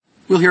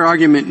We'll hear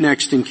argument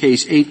next in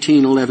Case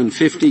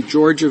 18-1150,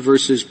 Georgia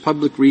versus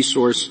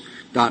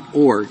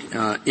PublicResource.org,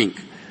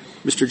 Inc.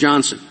 Mr.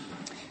 Johnson.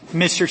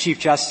 Mr. Chief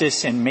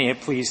Justice, and may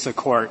it please the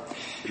Court.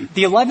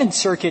 The 11th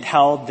Circuit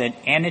held that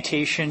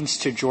annotations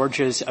to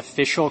Georgia's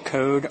official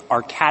code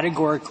are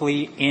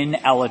categorically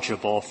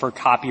ineligible for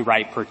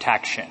copyright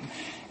protection.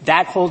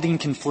 That holding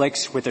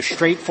conflicts with a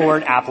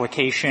straightforward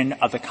application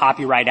of the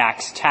Copyright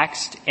Act's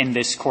text in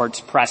this Court's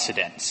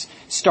precedents,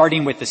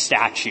 starting with the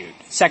statute.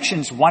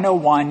 Sections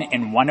 101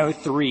 and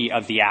 103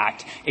 of the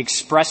Act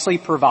expressly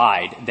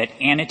provide that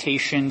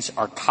annotations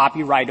are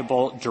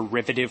copyrightable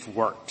derivative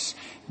works.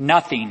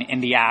 Nothing in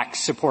the Act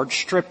supports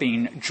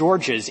stripping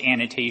Georgia's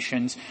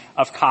annotations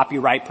of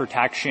copyright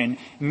protection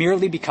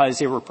merely because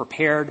they were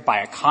prepared by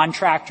a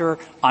contractor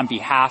on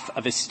behalf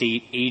of a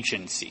state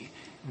agency.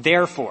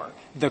 Therefore,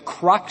 the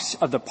crux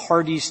of the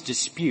parties'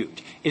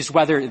 dispute is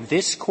whether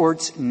this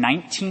Court's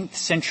 19th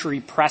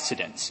century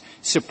precedents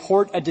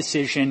support a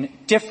decision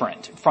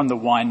different from the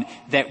one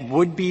that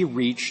would be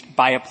reached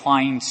by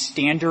applying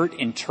standard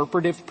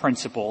interpretive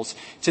principles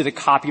to the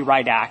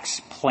Copyright Act's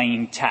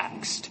plain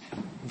text.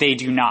 They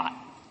do not.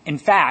 In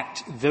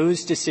fact,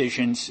 those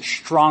decisions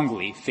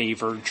strongly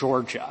favor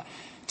Georgia.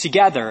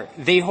 Together,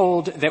 they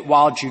hold that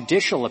while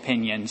judicial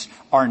opinions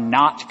are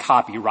not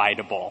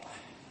copyrightable,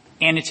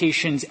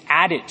 annotations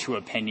added to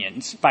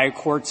opinions by a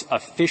court's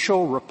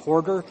official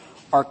reporter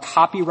are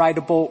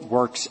copyrightable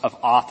works of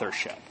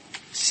authorship.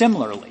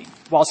 Similarly,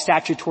 while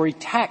statutory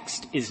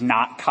text is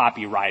not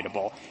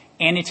copyrightable,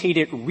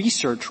 annotated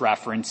research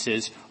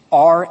references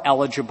are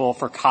eligible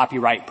for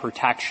copyright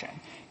protection,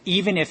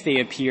 even if they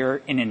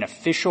appear in an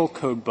official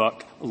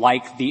codebook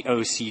like the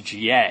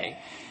OCGA.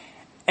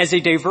 As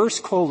a diverse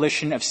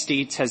coalition of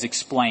states has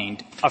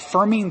explained,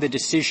 affirming the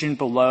decision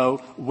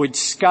below would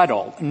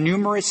scuttle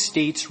numerous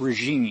states'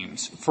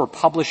 regimes for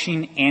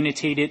publishing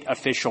annotated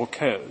official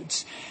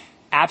codes.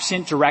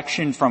 Absent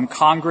direction from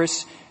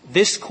Congress,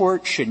 this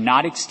Court should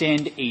not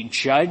extend a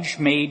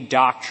judge-made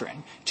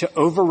doctrine to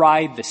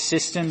override the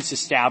systems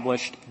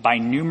established by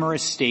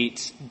numerous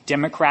states'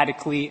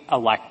 democratically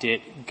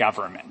elected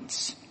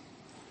governments.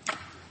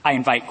 I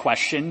invite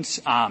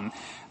questions.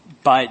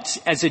 But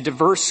as a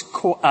diverse,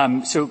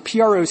 so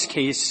PRO's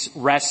case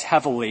rests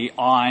heavily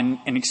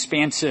on an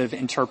expansive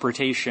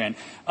interpretation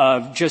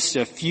of just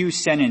a few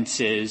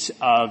sentences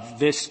of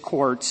this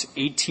Court's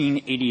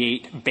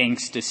 1888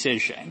 Banks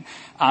decision.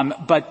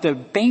 But the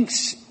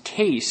Banks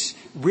case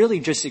really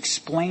just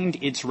explained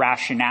its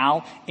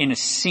rationale in a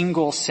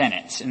single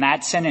sentence. And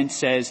that sentence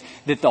says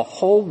that the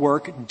whole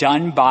work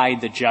done by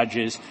the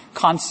judges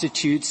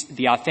constitutes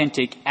the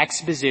authentic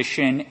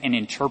exposition and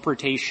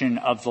interpretation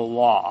of the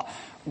law,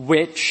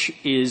 which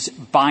is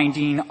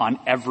binding on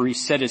every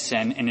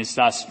citizen and is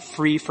thus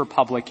free for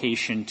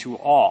publication to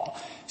all.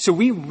 So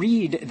we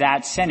read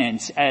that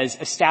sentence as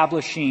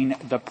establishing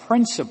the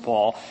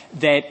principle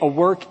that a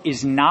work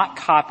is not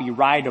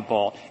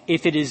copyrightable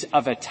if it is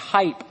of a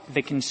type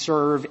that can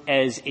serve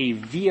as a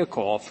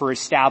vehicle for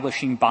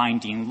establishing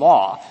binding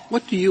law.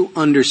 What do you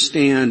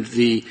understand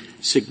the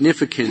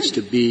significance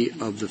to be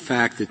of the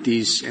fact that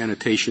these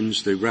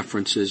annotations, the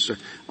references,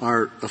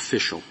 are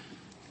official?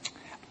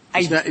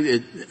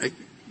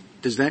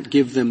 Does that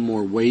give them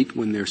more weight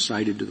when they're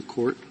cited to the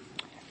court?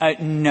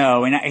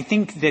 No, and I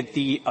think that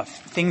the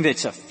thing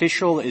that's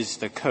official is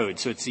the code.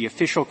 So it's the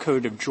official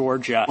code of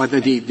Georgia. Well,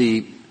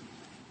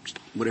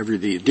 whatever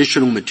the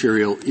additional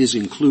material is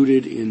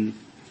included in.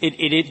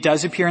 It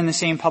does appear in the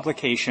same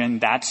publication.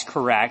 That's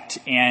correct.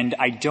 And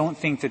I don't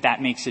think that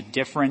that makes a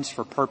difference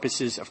for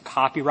purposes of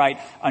copyright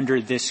under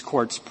this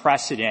Court's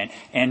precedent.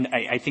 And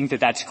I think that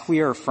that's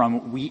clear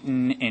from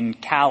Wheaton and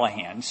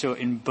Callahan. So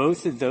in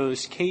both of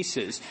those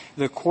cases,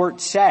 the Court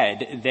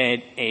said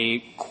that a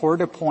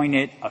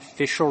court-appointed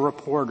official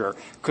reporter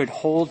could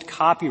hold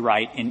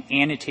copyright in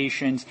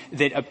annotations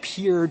that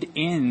appeared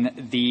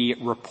in the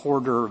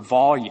reporter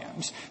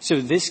volumes.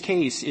 So this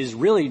case is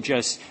really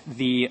just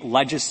the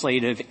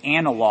legislative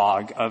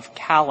analog of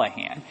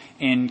Callahan.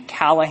 In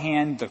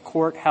Callahan, the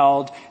Court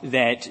held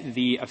that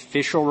the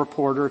official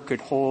reporter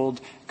could hold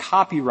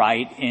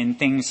copyright in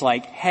things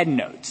like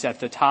headnotes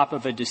at the top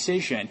of a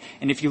decision.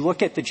 And if you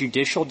look at the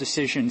judicial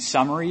decision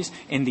summaries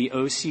in the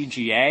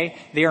OCGA,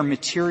 they are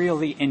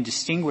materially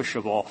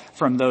indistinguishable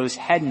from those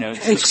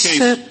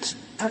headnotes.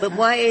 But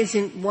why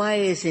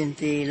isn't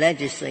the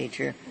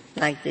legislature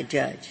like the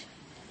judge?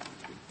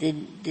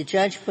 Did the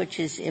judge put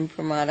his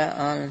imprimatur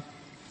on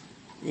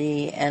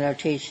the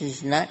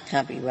annotations not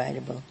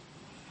copyrightable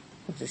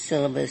of the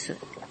syllabus?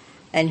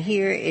 And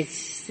here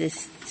it's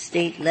this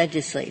state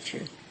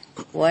legislature.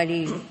 Why do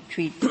you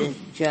treat the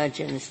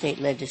judge and the state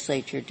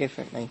legislature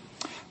differently?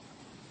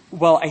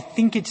 Well, I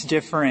think it's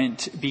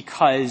different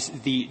because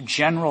the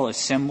General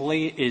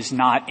Assembly is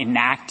not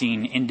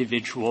enacting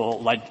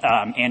individual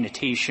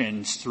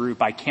annotations through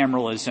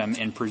bicameralism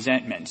and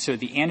presentment. So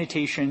the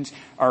annotations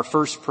are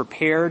first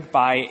prepared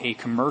by a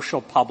commercial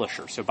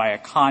publisher, so by a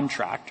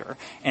contractor,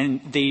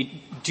 and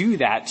they do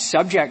that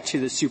subject to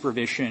the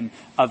supervision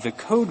of the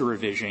Code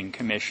Revision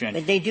Commission.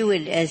 But they do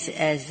it as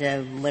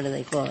what do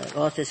they call it,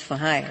 office for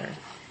hire.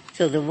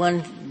 So the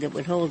one that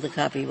would hold the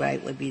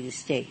copyright would be the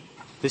state.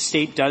 The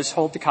state does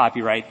hold the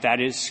copyright. That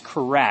is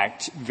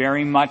correct.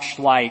 Very much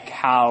like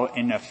how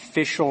an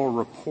official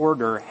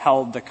reporter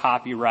held the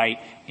copyright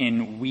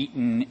in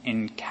Wheaton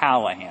and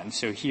Callahan.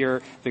 So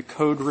here, the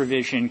Code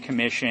Revision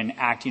Commission,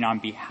 acting on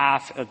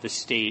behalf of the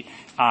state,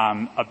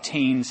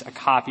 obtains a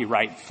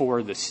copyright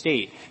for the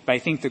state. But I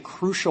think the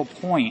crucial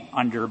point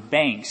under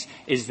Banks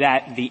is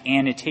that the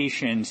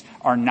annotations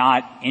are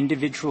not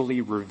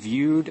individually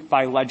reviewed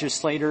by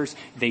legislators.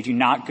 They do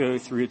not go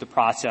through the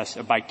process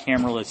of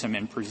bicameralism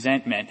and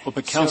presentment. Well,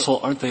 but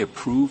counsel, aren't they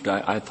approved?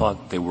 I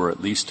thought they were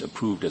at least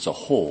approved as a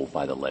whole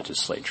by the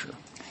legislature.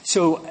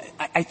 So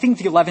I think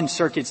the 11th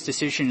Circuit's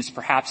decision is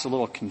perhaps a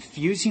little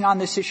confusing on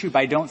this issue, but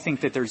I don't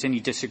think that there's any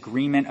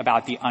disagreement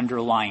about the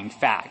underlying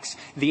facts.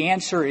 The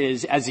answer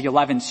is, as the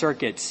 11th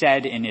Circuit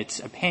said in its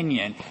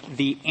opinion,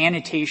 the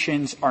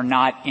annotations are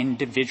not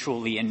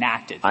individually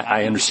enacted.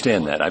 I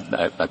understand that.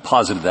 I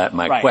posited that in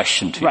my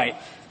question to you. Right.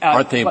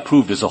 Aren't they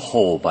approved as a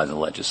whole by the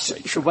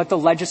legislature? So what the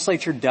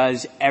legislature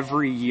does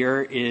every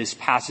year is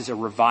passes a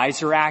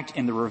Revisor Act,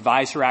 and the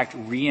Revisor Act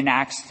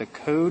reenacts the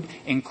code,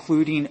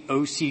 including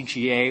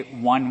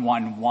OCGA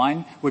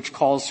 111, which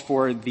calls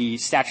for the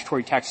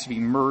statutory text to be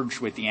merged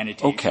with the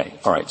annotations. Okay.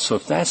 All right. So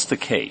if that's the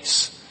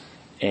case,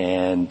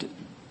 and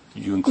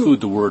you include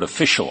the word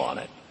official on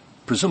it,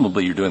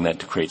 presumably you're doing that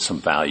to create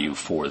some value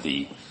for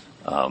the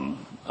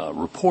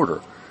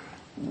reporter.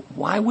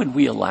 Why would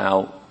we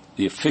allow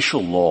the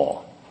official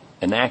law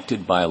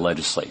enacted by a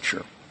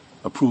legislature,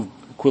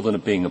 equivalent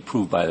of being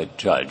approved by the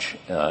judge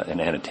in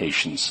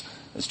annotations,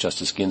 as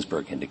Justice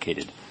Ginsburg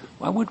indicated,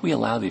 why would we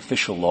allow the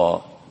official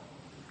law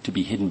to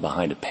be hidden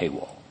behind a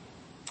paywall?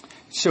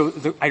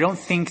 So I don't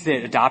think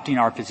that adopting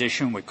our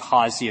position would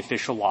cause the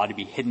official law to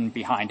be hidden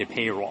behind a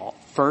paywall.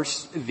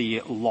 First,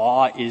 the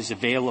law is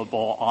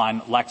available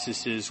on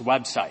Lexis's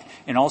website.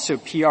 And also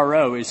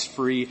PRO is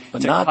free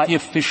but not the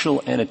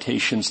official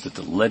annotations that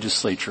the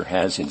legislature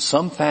has in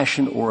some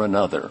fashion or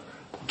another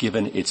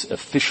given its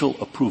official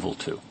approval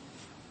to.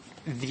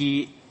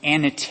 The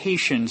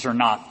annotations are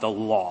not the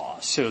law,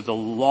 so the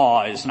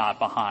law is not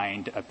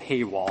behind a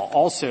paywall.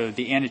 Also,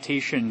 the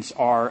annotations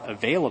are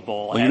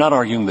available. Well, you're not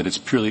arguing that it's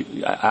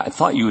purely — I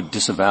thought you had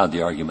disavowed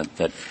the argument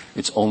that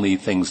it's only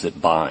things that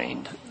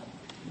bind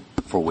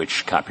for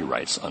which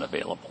copyright's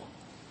unavailable.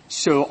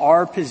 So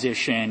our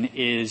position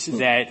is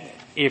that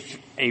if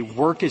a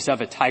work is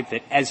of a type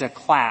that as a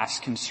class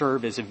can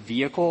serve as a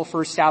vehicle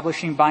for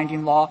establishing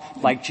binding law,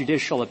 like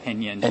judicial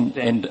opinions.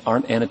 And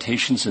aren't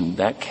annotations in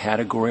that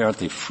category, aren't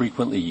they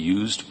frequently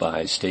used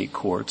by state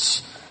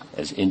courts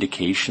as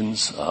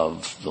indications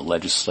of the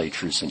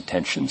legislature's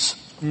intentions?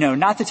 No,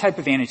 not the type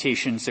of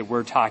annotations that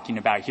we're talking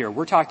about here.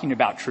 We're talking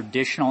about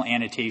traditional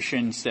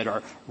annotations that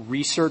are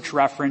research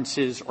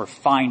references or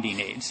finding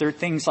aids. There are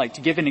things like,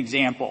 to give an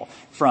example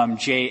from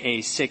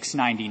JA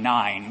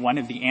 699, one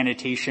of the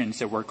annotations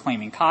that we're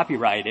claiming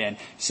copyright in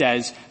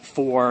says,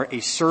 for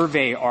a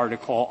survey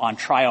article on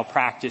trial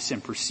practice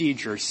and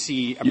procedure,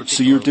 see a particular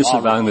So you're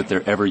disavowing that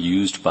they're ever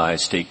used by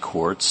state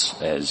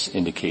courts as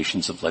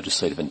indications of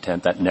legislative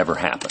intent? That never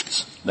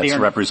happens. That's the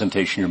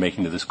representation you're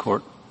making to this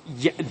court?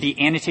 Yeah,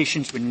 the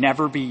annotations would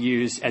never be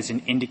used as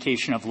an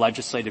indication of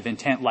legislative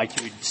intent like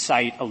you would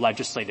cite a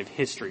legislative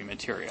history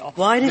material.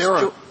 Why does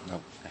no,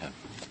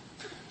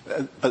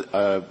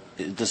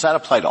 does that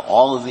apply to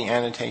all of the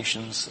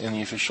annotations in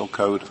the official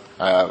code?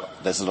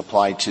 Does it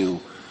apply to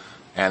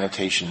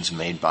annotations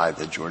made by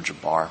the Georgia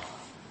Bar?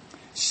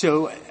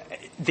 So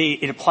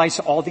it applies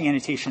to all the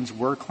annotations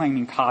we're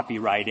claiming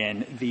copyright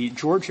in. The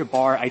Georgia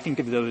Bar, I think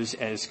of those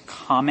as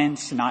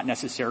comments, not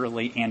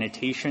necessarily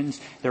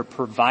annotations. They're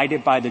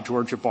provided by the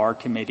Georgia Bar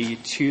Committee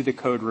to the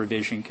Code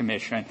Revision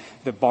Commission.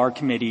 The Bar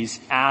Committees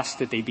ask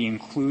that they be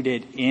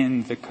included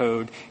in the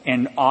code,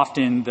 and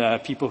often the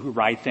people who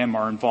write them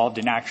are involved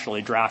in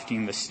actually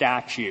drafting the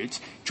statutes.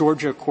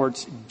 Georgia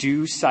courts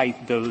do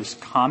cite those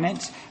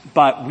comments,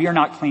 but we are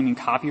not claiming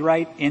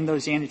copyright in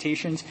those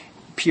annotations.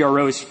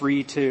 PRO is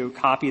free to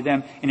copy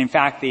them, and in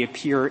fact, they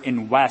appear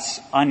in West's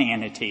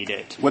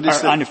unannotated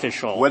or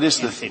unofficial. What is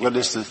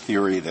the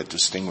theory that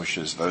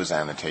distinguishes those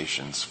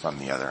annotations from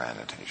the other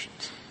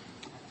annotations?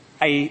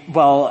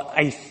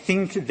 I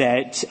think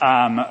that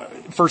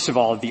first of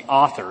all, the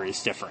author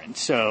is different.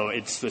 So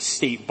it's the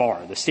state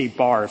bar. The state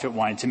bar, if it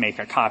wanted to make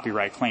a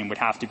copyright claim, would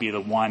have to be the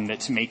one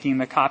that's making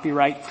the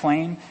copyright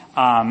claim.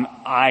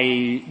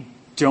 I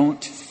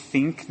don't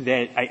think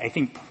that I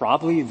think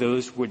probably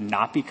those would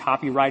not be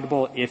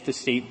copyrightable if the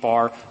state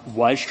bar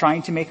was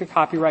trying to make a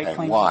copyright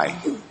claim. Why?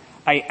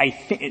 I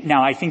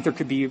think there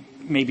could be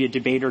maybe a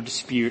debate or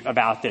dispute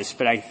about this,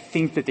 but I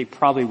think that they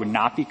probably would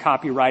not be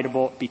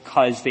copyrightable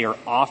because they are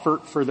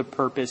offered for the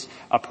purpose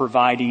of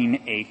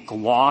providing a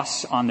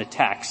gloss on the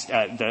text,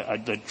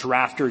 the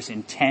drafter's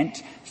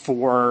intent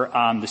for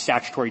the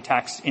statutory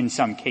text in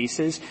some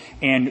cases,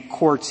 and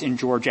courts in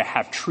Georgia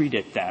have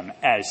treated them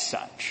as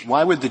such.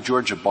 Why would the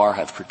Georgia bar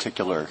have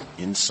particular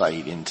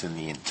insight into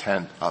the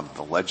intent of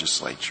the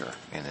legislature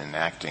in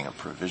enacting a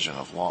provision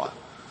of law?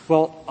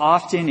 Well,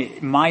 often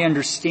my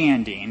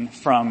understanding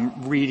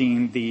from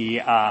reading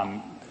the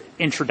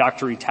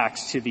introductory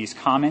text to these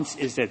comments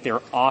is that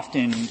they're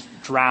often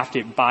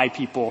drafted by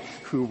people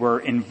who were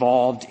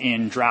involved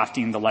in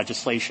drafting the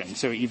legislation.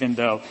 So even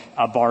though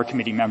a bar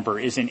committee member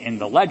isn't in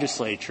the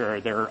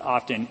legislature, they're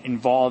often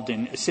involved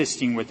in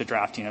assisting with the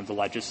drafting of the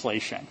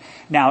legislation.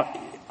 Now,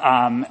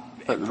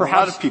 but perhaps a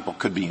lot of people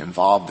could be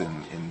involved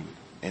in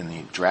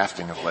the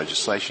drafting of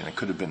legislation. It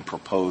could have been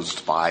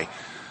proposed by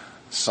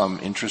some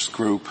interest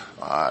group.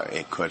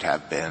 It could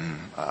have been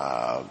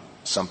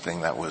something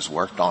that was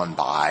worked on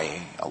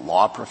by a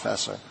law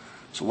professor.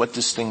 So what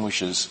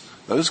distinguishes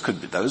those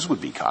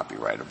would be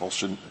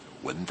copyrightable,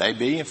 wouldn't they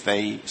be if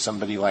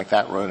somebody like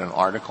that wrote an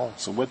article?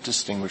 So what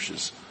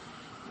distinguishes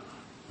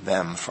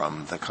them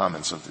from the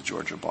comments of the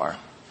Georgia bar?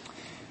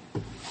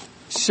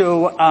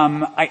 So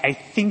I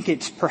think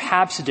it's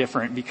perhaps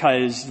different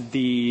because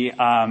the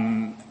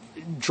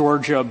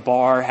Georgia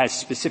bar has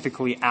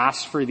specifically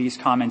asked for these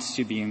comments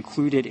to be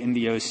included in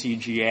the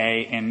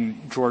OCGA,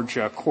 and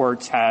Georgia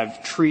courts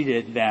have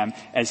treated them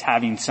as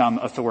having some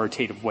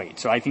authoritative weight.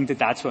 So I think that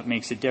that's what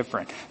makes it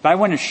different. But I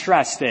want to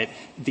stress that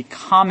the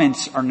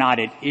comments are not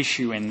at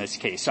issue in this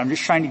case. So I'm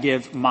just trying to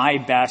give my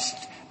best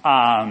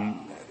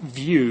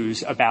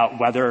views about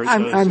whether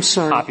those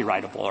are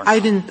copyrightable or not. I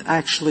didn't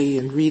actually,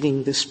 in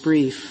reading this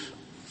brief,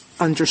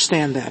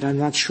 understand that. I'm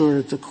not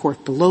sure the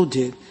court below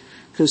did,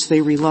 because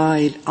they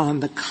relied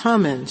on the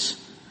comments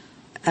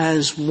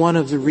as one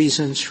of the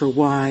reasons for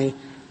why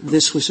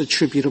this was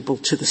attributable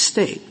to the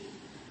state,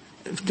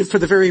 for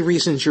the very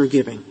reasons you're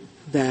giving,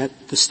 that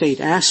the state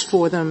asked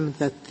for them,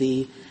 that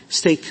the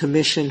state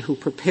commission who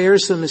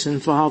prepares them is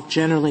involved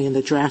generally in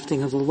the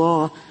drafting of the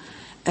law.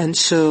 And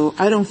so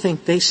I don't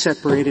think they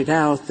separated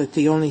out that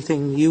the only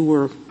thing you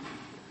were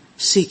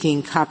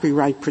seeking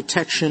copyright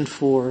protection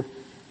for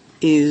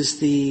is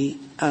the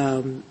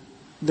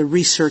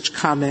research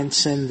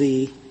comments and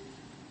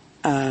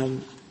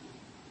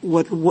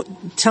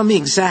tell me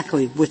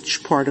exactly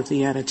which part of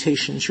the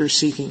annotations you're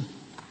seeking.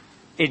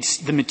 It's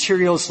the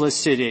materials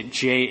listed at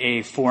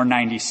JA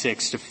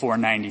 496 to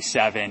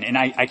 497, and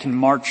I can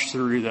march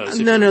through those.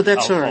 No,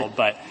 that's helpful, all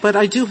right. But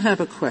I do have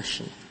a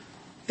question.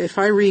 If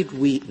I read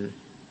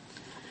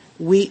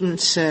Wheaton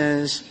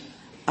says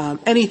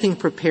anything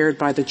prepared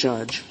by the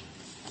judge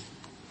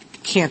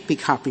can't be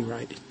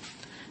copyrighted.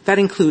 That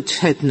includes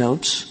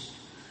headnotes,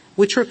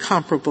 which are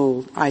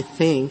comparable, I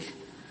think,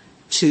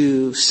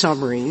 to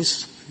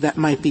summaries that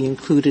might be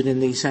included in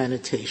these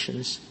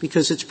annotations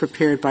because it's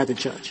prepared by the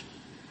judge.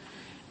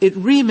 It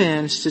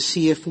remands to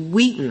see if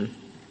Wheaton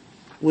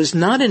was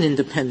not an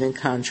independent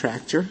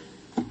contractor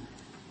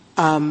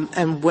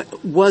and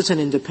was an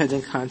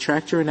independent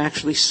contractor and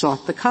actually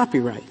sought the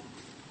copyright.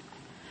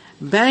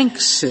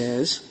 Banks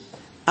says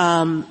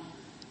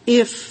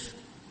if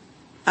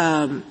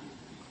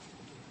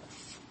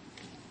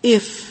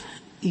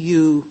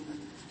you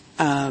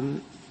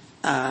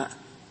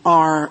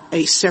are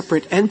a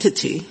separate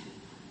entity,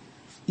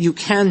 you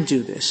can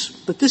do this.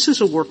 But this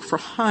is a work for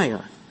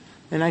hire.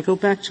 And I go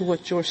back to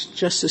what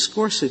Justice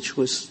Gorsuch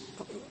was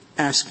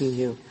asking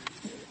you.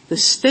 The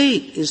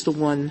state is the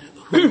one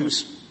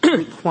who's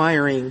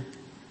requiring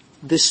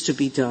this to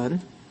be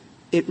done.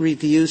 It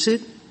reviews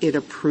it. It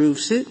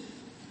approves it.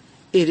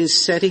 It is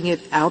setting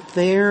it out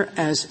there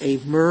as a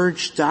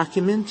merged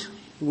document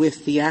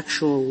with the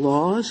actual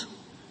laws.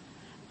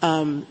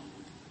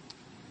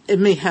 It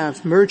may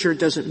have merger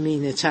doesn't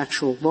mean it's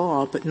actual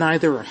law, but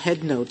neither are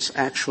headnotes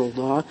actual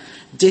law.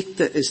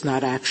 Dicta is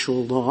not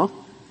actual law.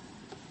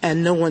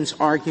 And no one's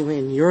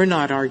arguing, you're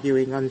not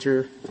arguing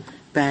under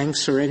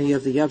Banks or any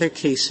of the other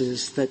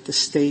cases that the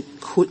state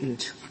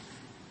couldn't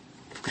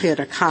get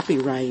a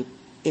copyright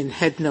in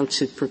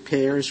headnotes it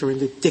prepares or in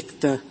the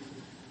dicta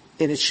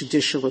in its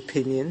judicial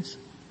opinions.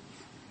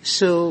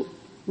 So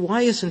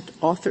why isn't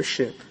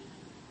authorship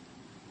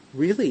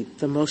really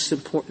the most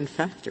important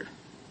factor?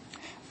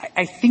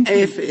 I think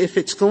if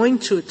it's going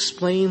to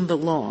explain the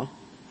law,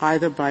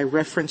 either by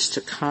reference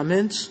to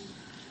comments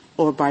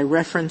or by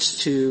reference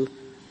to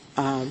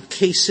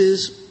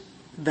cases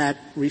that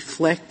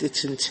reflect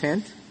its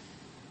intent,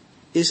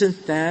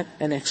 isn't that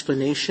an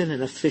explanation,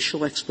 an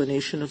official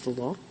explanation of the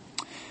law?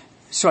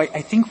 So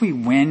I think we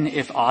win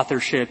if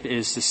authorship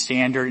is the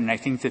standard, and I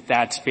think that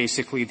that's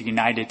basically the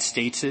United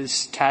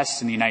States'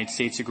 test, and the United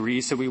States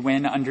agrees that we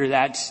win under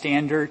that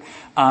standard.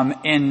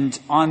 And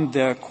on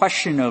the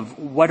question of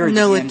what are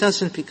No, it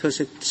doesn't, because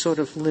it sort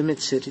of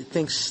limits it. It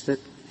thinks that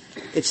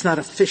it's not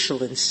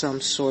official in some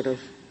sort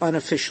of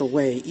unofficial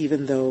way,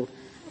 even though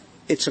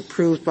it's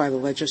approved by the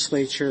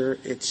legislature,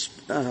 it's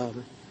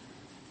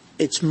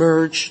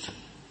merged,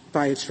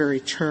 by its very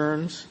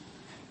terms.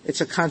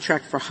 It's a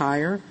contract for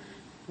hire,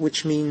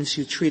 which means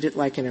you treat it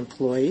like an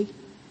employee.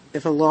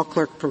 If a law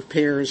clerk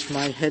prepares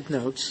my head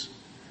notes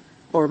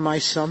or my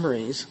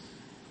summaries,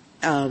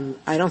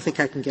 I don't think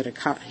I can get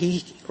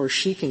he or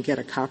she can get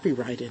a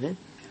copyright in it.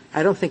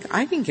 I don't think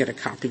I can get a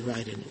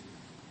copyright in it,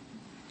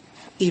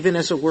 even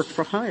as a work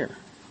for hire.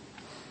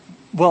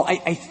 Well,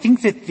 I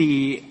think that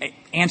the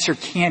answer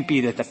can't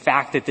be that the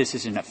fact that this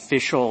is an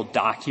official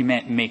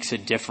document makes a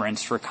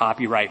difference for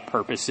copyright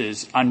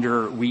purposes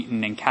under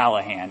Wheaton and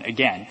Callahan.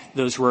 Again,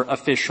 those were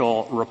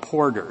official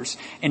reporters.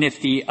 And if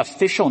the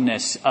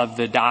officialness of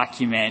the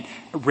document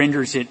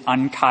renders it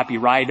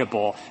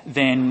uncopyrightable,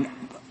 then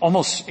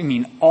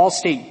all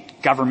state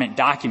government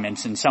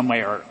documents in some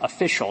way are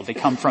official. They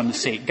come from the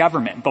state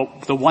government.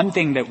 But the one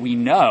thing that we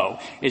know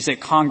is that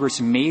Congress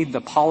made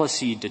the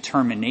policy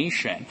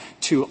determination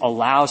to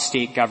allow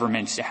state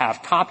governments to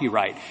have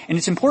copyright. And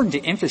it's important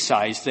to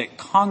emphasize that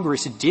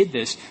Congress did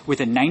this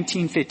with a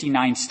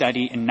 1959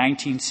 study and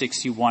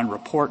 1961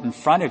 report in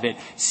front of it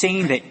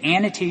saying that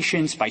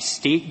annotations by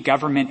state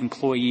government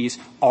employees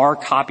are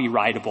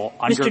copyrightable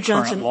under Mr.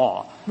 Johnson, current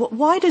law.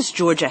 Why does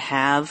Georgia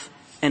have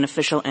an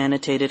official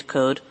annotated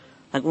code?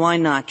 Like, why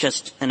not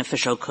just an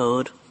official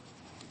code?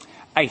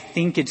 I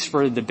think it's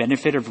for the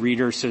benefit of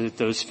readers so that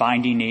those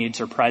finding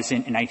aids are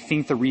present, and I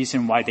think the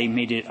reason why they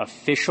made it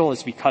official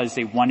is because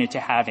they wanted to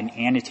have an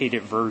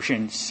annotated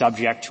version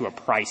subject to a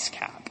price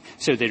cap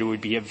so that it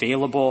would be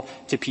available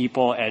to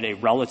people at a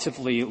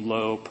relatively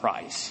low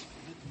price.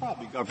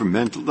 Probably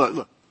governmental.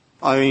 Look,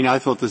 I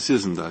thought this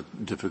isn't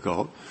that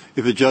difficult.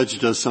 If a judge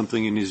does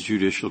something in his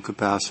judicial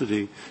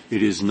capacity,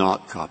 it is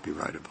not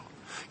copyrightable.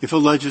 If a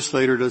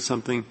legislator does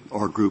something,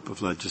 or a group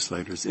of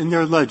legislators, in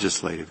their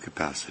legislative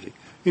capacity,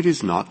 it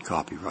is not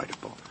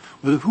copyrightable.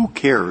 Well, who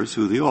cares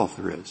who the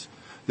author is?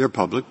 There are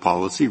public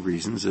policy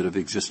reasons that have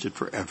existed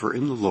forever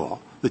in the law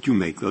that you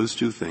make those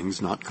two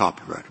things not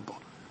copyrightable.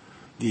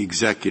 The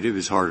executive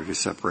is harder to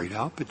separate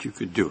out, but you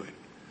could do it.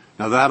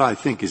 Now that, I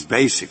think, is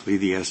basically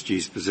the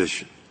SG's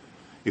position.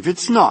 If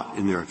it's not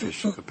in their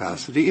official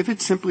capacity, if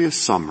it's simply a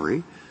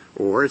summary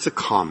or it's a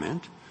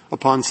comment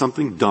upon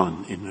something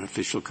done in an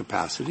official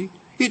capacity,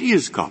 it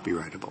is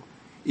copyrightable,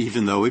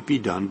 even though it be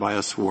done by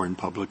a sworn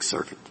public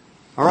servant.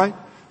 All right?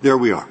 There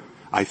we are.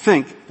 I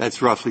think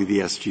that's roughly the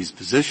SG's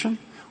position.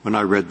 When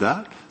I read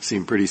that, it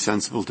seemed pretty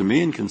sensible to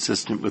me and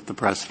consistent with the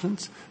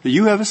precedents. But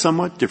you have a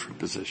somewhat different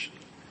position.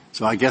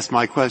 So I guess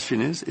my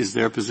question is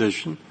their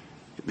position,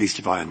 at least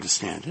if I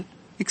understand it,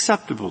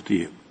 acceptable to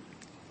you?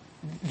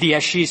 The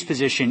SG's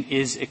position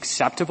is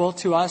acceptable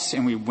to us,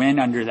 and we win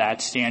under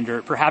that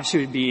standard. Perhaps it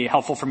would be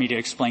helpful for me to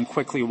explain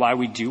quickly why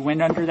we do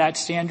win under that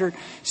standard.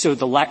 So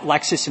the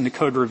Lexis and the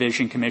Code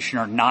Revision Commission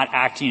are not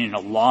acting in a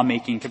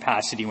lawmaking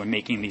capacity when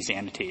making these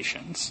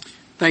annotations.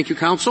 Thank you,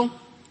 counsel.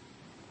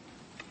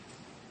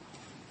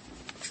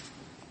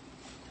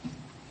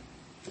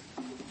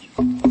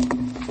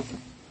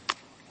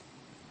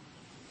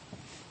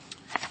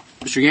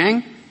 Mr.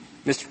 Yang?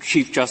 Mr.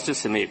 Chief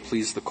Justice, and may it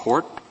please the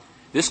Court,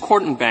 this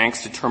Court in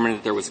Banks determined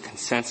that there was a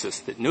consensus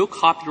that no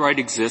copyright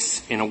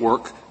exists in a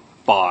work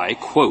by,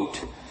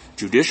 quote,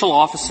 judicial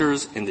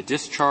officers in the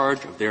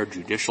discharge of their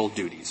judicial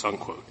duties,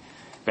 unquote.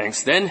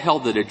 Banks then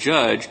held that a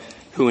judge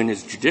who in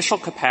his judicial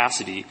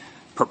capacity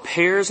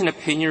prepares an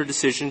opinion or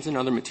decisions and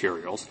other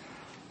materials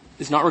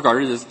is not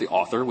regarded as the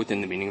author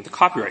within the meaning of the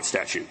copyright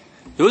statute.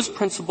 Those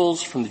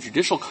principles from the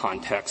judicial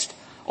context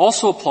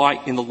also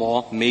apply in the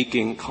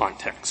law-making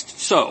context.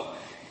 So,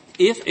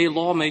 if a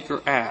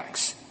lawmaker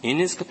acts in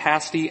his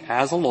capacity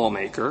as a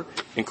lawmaker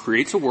and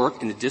creates a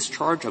work in the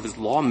discharge of his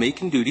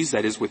law-making duties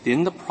that is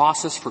within the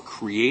process for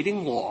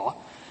creating law,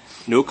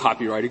 no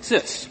copyright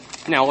exists.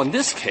 Now, in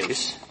this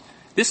case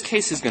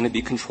is going to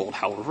be controlled,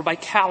 however, by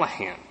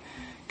Callahan.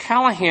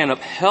 Callahan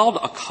upheld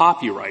a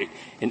copyright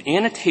in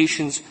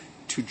annotations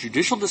to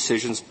judicial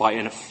decisions by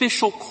an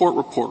official court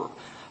reporter,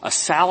 a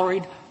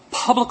salaried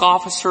public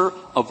officer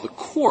of the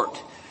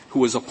court who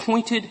was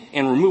appointed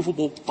and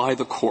removable by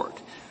the court.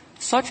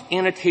 Such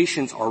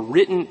annotations are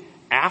written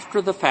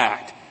after the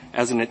fact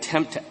as an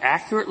attempt to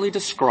accurately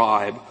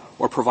describe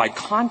or provide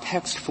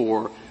context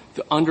for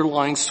the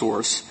underlying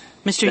source.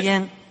 Mr.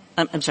 Yang,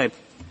 I'm sorry,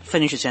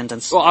 finish your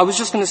sentence. Well, I was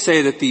just going to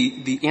say that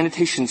the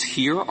annotations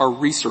here are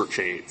research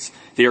aids.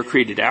 They are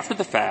created after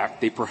the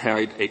fact. They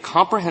provide a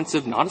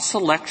comprehensive, not a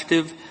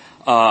selective,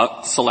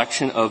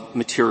 selection of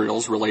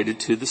materials related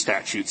to the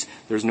statutes.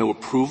 There's no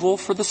approval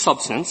for the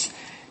substance.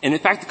 And in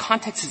fact, the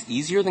context is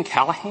easier than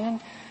Callahan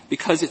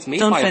because it's made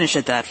Don't by... Don't finish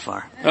it that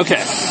far. Okay.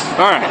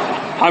 All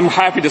right. I'm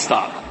happy to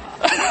stop.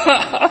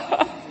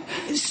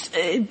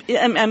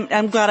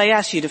 I'm glad I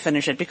asked you to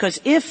finish it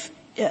because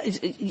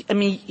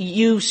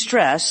you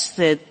stress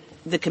that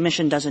the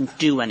Commission doesn't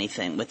do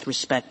anything with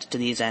respect to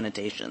these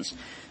annotations.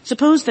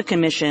 Suppose the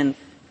Commission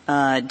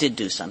did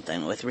do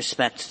something with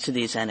respect to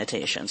these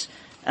annotations.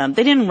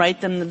 They didn't write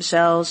them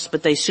themselves,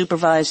 but they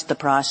supervised the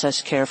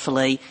process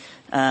carefully.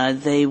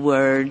 They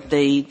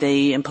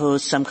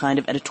imposed some kind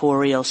of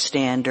editorial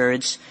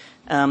standards.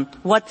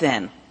 What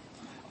then?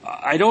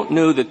 I don't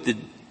know that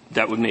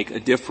that would make a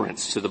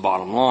difference to the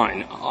bottom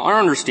line. Our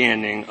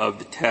understanding of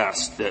the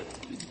test that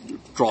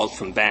draws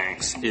from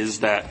Banks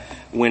is that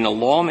when a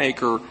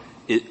lawmaker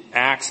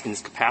acts in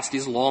his capacity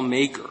as a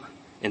lawmaker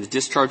in the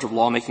discharge of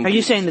lawmaking duties. Are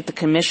you saying that the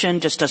commission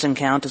just doesn't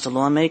count as a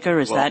lawmaker?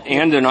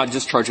 And they're not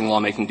discharging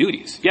lawmaking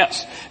duties.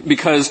 Yes.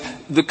 Because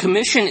the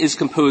commission is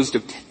composed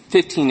of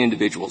 15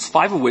 individuals,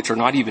 5 of which are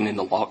not even in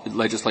the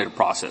legislative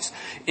process.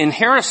 In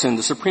Harrison,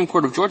 the Supreme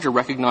Court of Georgia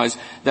recognized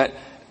that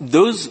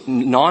those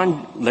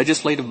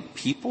non-legislative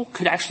people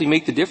could actually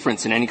make the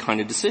difference in any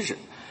kind of decision.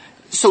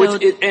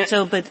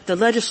 But the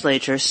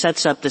legislature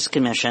sets up this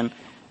commission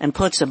and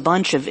puts a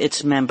bunch of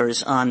its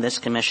members on this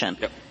commission.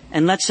 Yep.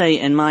 And let's say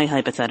in my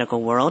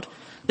hypothetical world,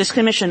 this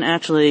commission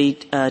actually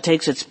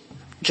takes its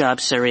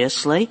job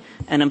seriously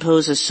and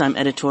imposes some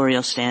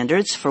editorial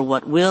standards for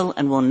what will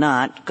and will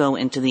not go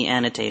into the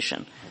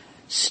annotation.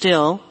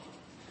 Still,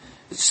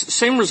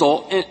 same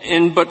result,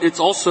 but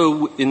it's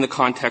also in the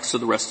context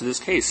of the rest of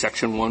this case,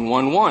 Section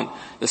 111.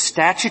 The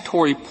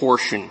statutory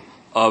portion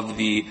of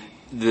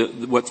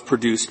what's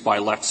produced by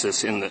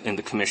Lexis in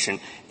the commission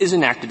is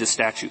enacted as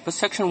statute. But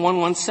Section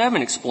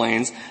 117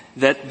 explains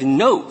that the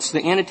notes,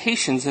 the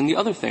annotations, and the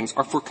other things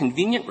are for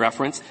convenient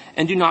reference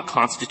and do not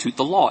constitute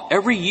the law.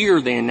 Every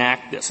year they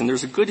enact this, and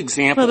there's a good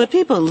example. Well, but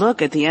people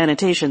look at the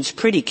annotations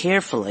pretty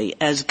carefully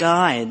as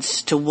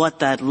guides to what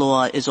that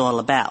law is all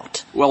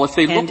about. Well, if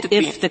they looked at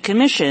if the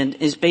commission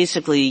is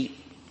basically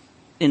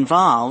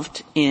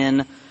involved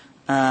in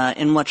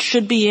what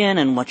should be in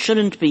and what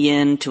shouldn't be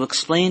in to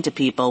explain to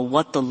people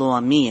what the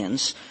law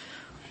means,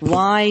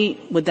 why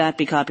would that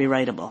be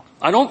copyrightable?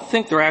 I don't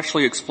think they're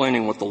actually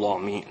explaining what the law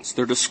means.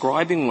 They're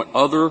describing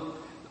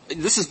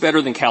this is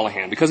better than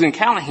Callahan, because in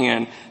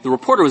Callahan, the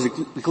reporter was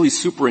at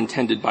least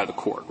superintended by the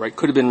court, right?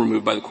 Could have been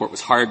removed by the court,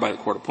 was hired by the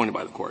court, appointed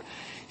by the court.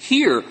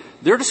 Here,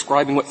 they're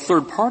describing what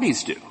third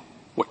parties do,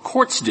 what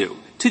courts do.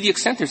 To the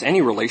extent there's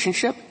any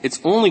relationship, it's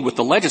only with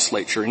the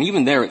legislature, and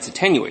even there it's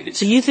attenuated.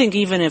 So you think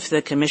even if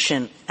the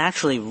commission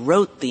actually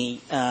wrote the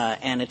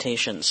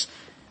annotations,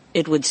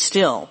 it would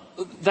still?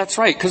 That's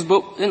right,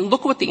 and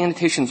look what the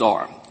annotations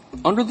are.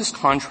 Under this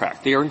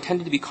contract, they are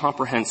intended to be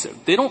comprehensive.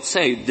 They don't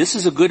say, this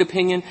is a good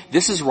opinion,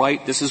 this is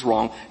right, this is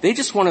wrong. They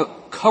just want to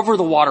cover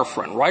the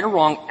waterfront, right or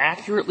wrong,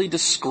 accurately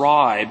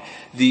describe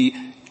the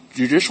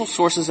judicial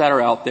sources that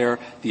are out there,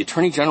 the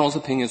Attorney General's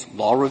opinions,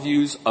 law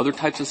reviews, other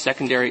types of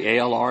secondary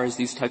ALRs,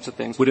 these types of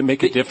things. Would it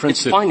make a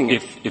difference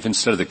if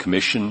instead of the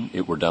commission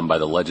it were done by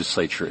the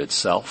legislature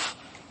itself?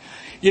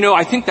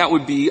 I think that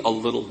would be a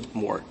little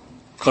more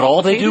But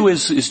all they do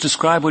is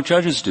describe what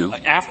judges do.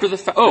 After the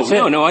fact.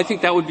 Oh, no, I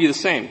think that would be the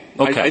same.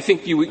 Okay. I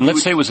think you would.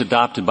 Let's say it was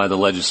adopted by the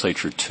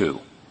legislature too.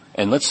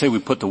 And let's say we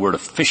put the word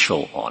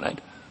official on it,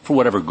 for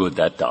whatever good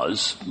that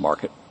does,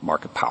 market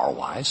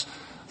power-wise.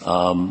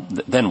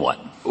 Then what?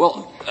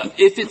 Well,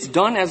 if it's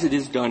done as it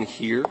is done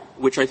here,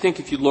 which I think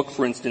if you look,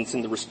 for instance,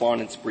 in the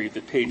respondent's brief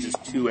at pages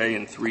 2A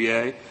and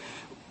 3A,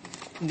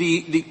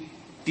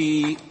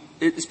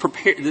 it's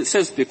prepared, it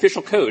says the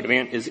official code,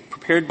 is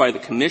prepared by the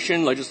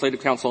Commission,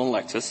 Legislative Council, and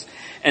Lexis.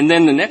 And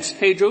then the next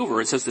page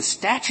over, it says the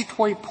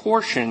statutory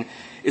portion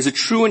is a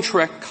true and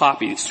correct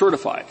copy,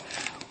 certified.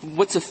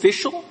 What's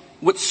official,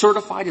 what's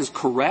certified is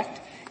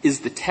correct,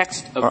 is the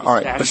text of the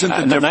statute.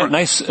 All right,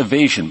 nice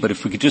evasion, but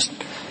if we could just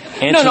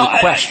answer the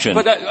question,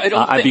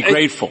 I'd be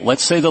grateful.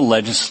 Let's say the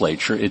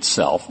legislature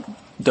itself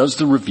does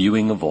the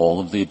reviewing of all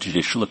of the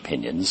judicial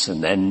opinions,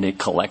 and then it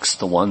collects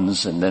the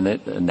ones, and then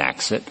it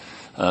enacts it,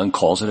 and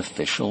calls it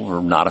official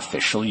or not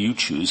official. You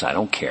choose. I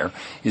don't care.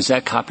 Is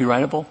that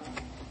copyrightable?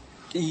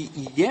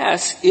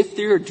 Yes, if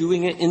they're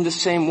doing it in the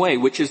same way,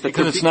 which is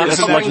because it's not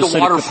its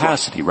legislative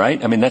capacity, right?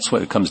 That's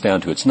what it comes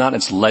down to. It's not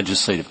its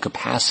legislative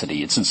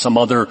capacity. It's in some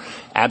other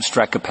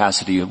abstract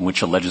capacity in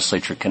which a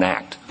legislature can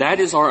act. That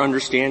is our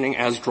understanding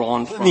as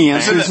drawn from. The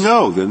answer is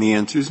no. Then the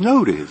answer is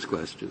no to his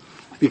question,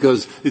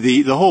 because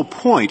the whole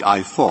point,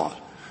 I thought,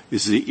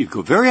 is that you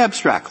go very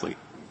abstractly.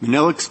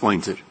 Minnell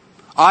explains it.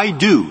 I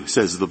do,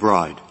 says the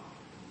bride.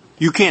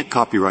 You can't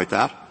copyright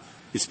that.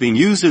 It's being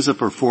used as a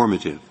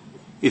performative.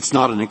 It's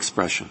not an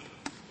expression.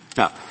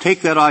 Now,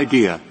 take that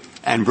idea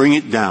and bring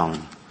it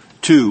down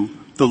to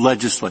the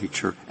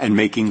legislature and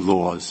making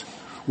laws.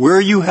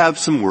 Where you have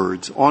some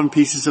words on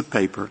pieces of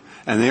paper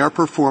and they are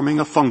performing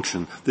a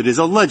function that is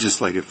a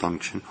legislative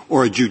function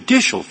or a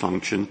judicial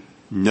function,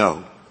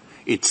 no.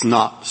 It's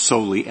not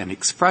solely an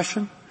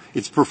expression.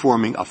 It's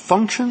performing a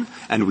function,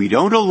 and we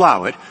don't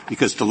allow it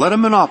because to let a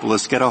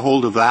monopolist get a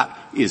hold of that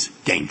is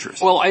dangerous.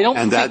 Well, I don't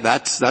and think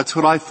that's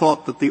what I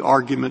thought that the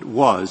argument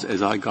was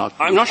as I got.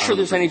 I'm not sure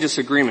there's any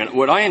disagreement.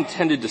 What I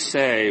intended to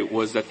say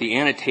was that the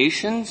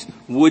annotations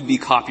would be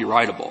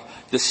copyrightable.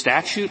 The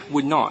statute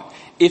would not.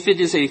 If it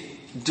is a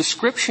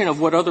description of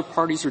what other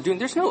parties are doing,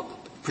 there's no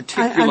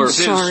particular. I'm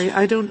sorry,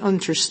 I don't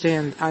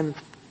understand. I'm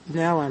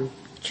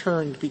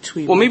turned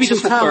between maybe two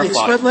just to colleagues,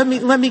 clarify.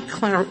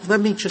 but let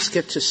me just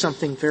get to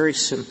something very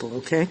simple,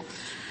 okay?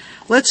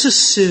 Let's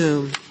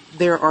assume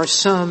there are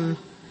some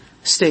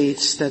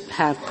states that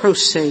have pro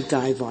se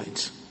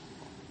guidelines.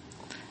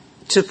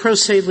 To pro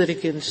se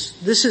litigants,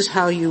 this is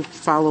how you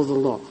follow the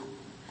law.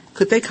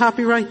 Could they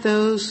copyright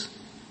those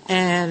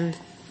and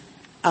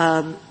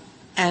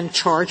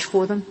charge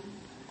for them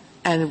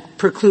and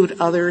preclude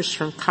others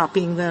from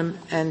copying them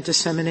and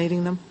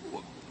disseminating them?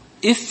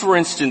 If, for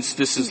instance,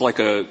 this is like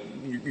let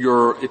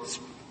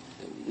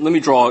me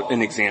draw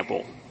an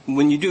example.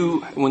 When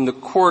the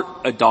court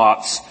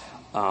adopts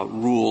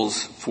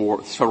rules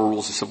for Federal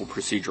Rules of Civil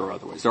Procedure or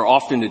otherwise, there are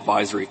often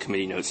advisory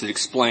committee notes that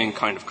explain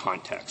kind of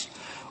context.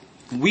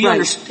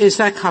 Is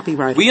that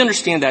copyrighted? We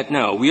understand that,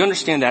 no. We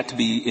understand that to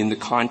be in the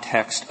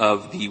context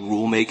of the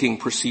rulemaking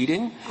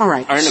proceeding. All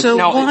right. So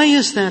why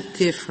is that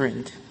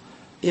different?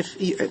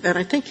 And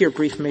I think your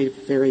brief made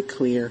it very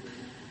clear,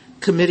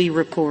 committee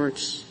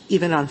reports,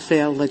 even on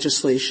failed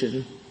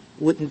legislation,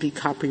 wouldn't be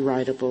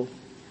copyrightable.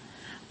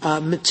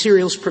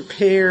 Materials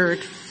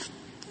prepared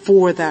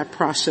for that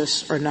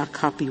process are not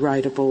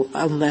copyrightable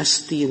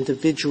unless the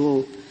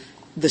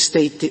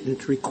state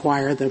didn't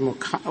require them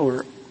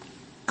or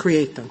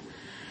create them.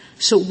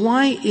 So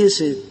why is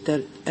it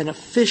that an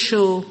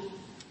official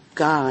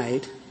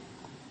guide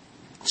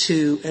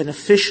to an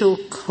official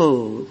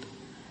code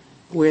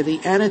where the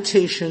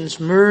annotations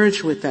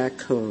merge with that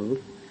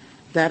code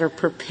that are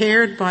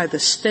prepared by the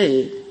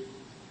state,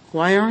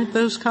 why aren't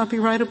those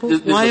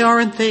copyrightable? Why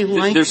aren't they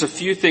like? There's a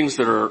few things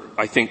that are,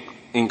 I think,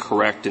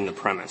 incorrect in the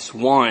premise.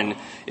 One,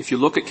 if you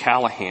look at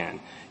Callahan,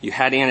 you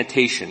had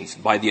annotations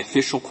by the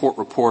official court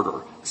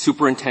reporter,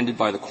 superintended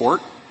by the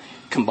court,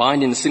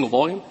 combined in a single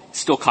volume,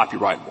 still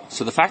copyrightable.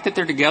 So the fact that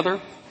they're together,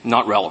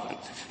 not relevant.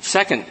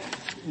 Second,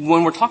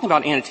 when we're talking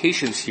about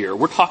annotations here,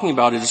 we're talking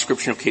about a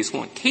description of case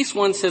 1. Case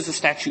 1 says the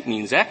statute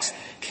means X.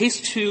 Case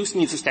 2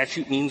 means the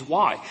statute means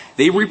Y.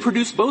 They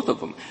reproduce both of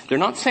them. They're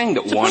not saying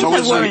that one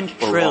is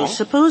right or wrong.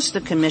 Suppose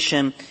the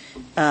commission,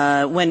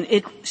 when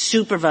it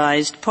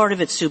supervised, part of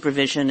its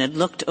supervision, it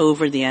looked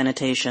over the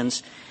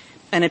annotations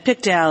and it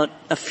picked out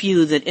a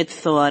few that it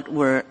thought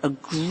were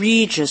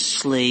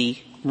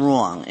egregiously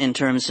wrong in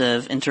terms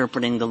of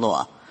interpreting the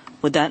law.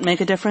 Would that make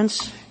a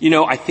difference?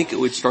 I think it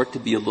would start to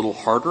be a little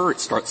harder.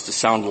 It starts to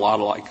sound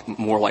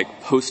more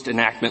like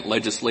post-enactment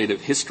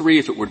legislative history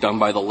if it were done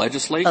by the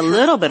legislature. A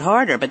little bit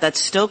harder, but that's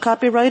still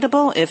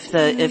copyrightable if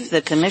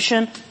the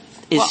commission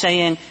is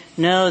saying,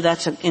 no,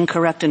 that's an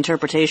incorrect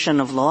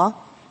interpretation of law?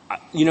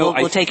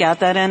 We'll take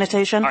out that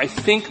annotation? I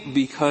think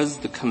because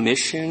the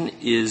commission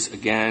is,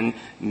 again,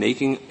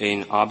 making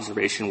an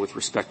observation with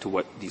respect to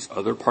what these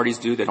other parties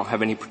do. They don't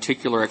have any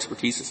particular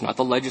expertise. It's not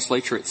the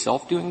legislature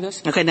itself doing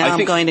this. Okay, now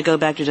I'm going to go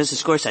back to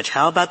Justice Gorsuch.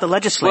 How about the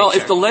legislature? Well,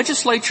 if the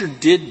legislature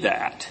did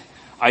that,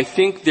 I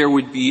think there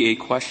would be a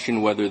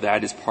question whether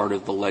that is part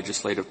of the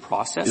legislative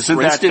process. Isn't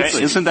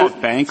that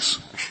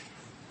banks?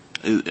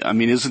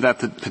 Isn't that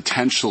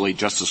potentially,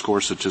 Justice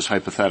Gorsuch's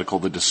hypothetical,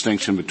 the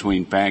distinction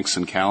between Banks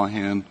and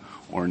Callahan,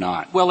 or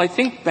not? Well, I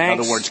think Banks... In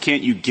other words,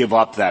 can't you give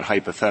up that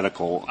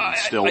hypothetical and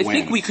still win? I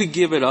think we could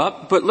give it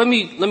up, but let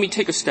me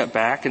take a step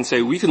back and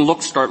say we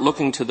can start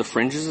looking to the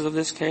fringes of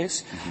this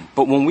case,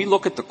 but when we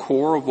look at the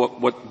core of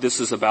what this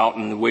is about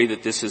and the way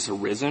that this has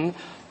arisen,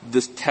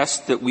 this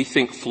test that we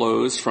think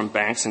flows from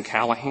Banks and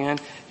Callahan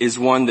is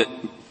one that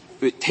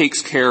it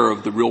takes care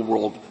of the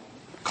real-world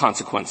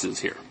consequences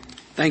here.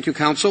 Thank you,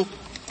 counsel.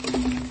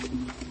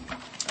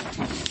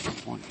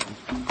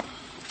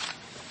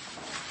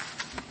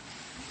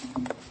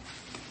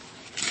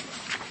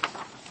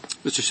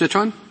 Mr.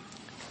 Citron?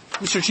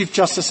 Mr. Chief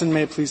Justice, and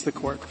may it please the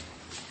Court.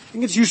 I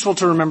think it's useful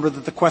to remember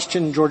that the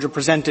question Georgia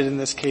presented in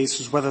this case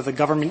is whether the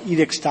government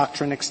edicts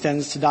doctrine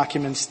extends to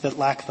documents that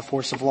lack the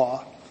force of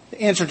law.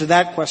 The answer to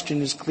that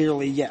question is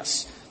clearly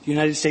yes. The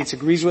United States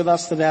agrees with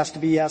us that it has to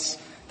be yes.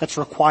 That's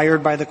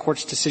required by the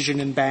Court's decision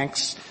in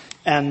Banks,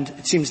 and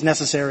it seems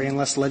necessary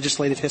unless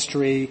legislative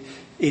history,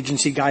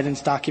 agency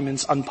guidance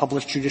documents,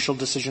 unpublished judicial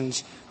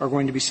decisions are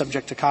going to be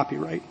subject to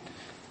copyright.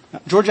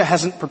 Georgia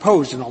hasn't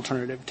proposed an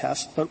alternative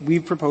test, but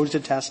we've proposed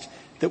a test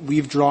that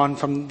we've drawn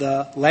from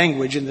the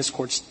language in this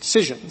Court's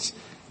decisions,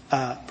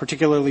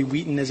 particularly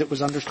Wheaton as it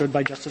was understood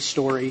by Justice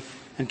Story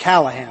and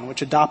Callahan,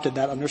 which adopted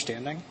that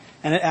understanding.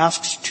 And it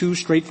asks two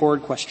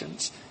straightforward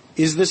questions.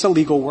 Is this a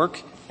legal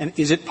work, and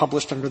is it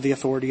published under the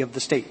authority of the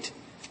state?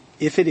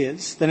 If it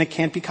is, then it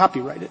can't be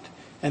copyrighted.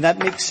 And that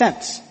makes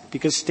sense,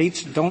 because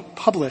states don't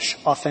publish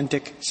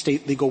authentic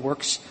state legal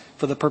works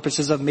for the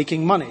purposes of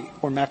making money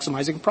or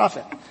maximizing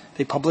profit.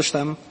 They publish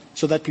them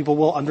so that people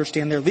will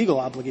understand their legal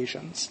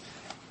obligations.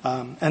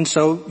 And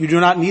so you do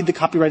not need the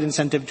copyright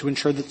incentive to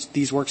ensure that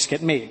these works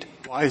get made.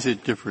 Why is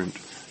it different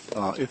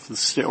if the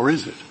state, or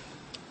is it?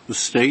 The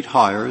state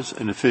hires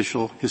an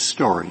official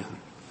historian.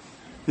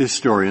 The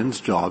historian's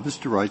job is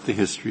to write the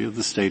history of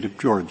the state of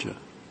Georgia.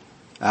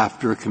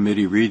 After a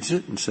committee reads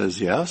it and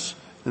says yes,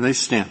 and they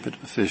stamp it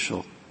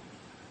official,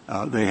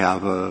 they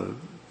have a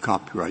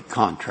copyright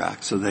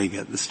contract, so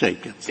the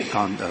state gets the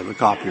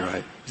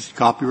copyright. Is it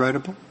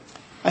copyrightable?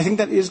 I think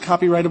that is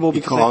copyrightable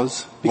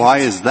because why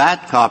is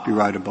that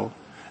copyrightable,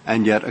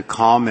 and yet a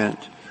comment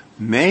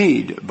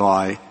made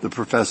by the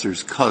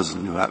professor's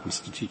cousin, who happens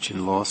to teach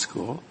in law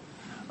school,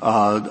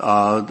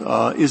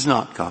 is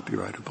not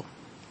copyrightable?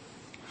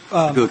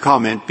 The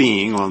comment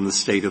being on the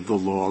state of the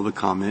law, the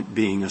comment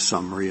being a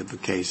summary of the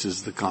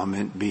cases, the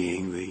comment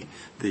being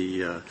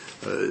the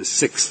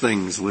 6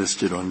 things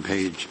listed on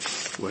page,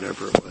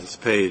 whatever it was,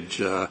 page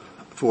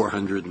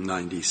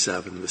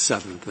 497, the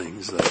 7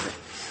 things there.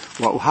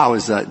 Well, how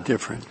is that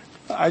different?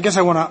 I guess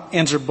I want to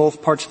answer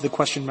both parts of the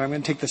question, but I'm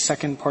going to take the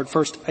second part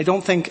first. I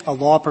don't think a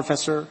law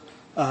professor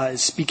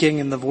is speaking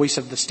in the voice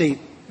of the state,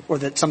 or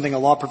that something a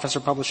law professor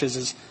publishes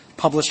is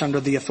published under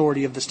the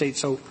authority of the state.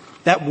 So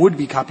that would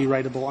be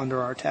copyrightable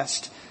under our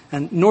test.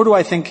 And nor do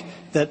I think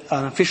that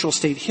an official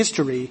state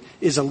history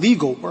is a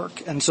legal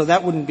work, and so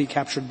that wouldn't be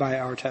captured by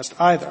our test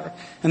either.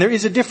 And there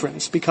is a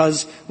difference,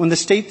 because when you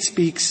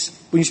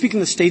speak in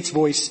the state's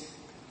voice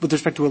with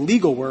respect to a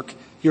legal work,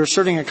 you're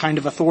asserting a kind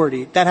of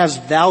authority that has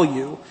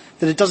value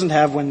that it doesn't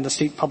have when the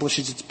state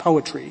publishes its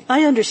poetry.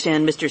 I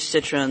understand, Mr.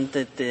 Citron,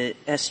 that the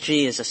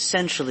SG is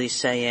essentially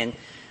saying,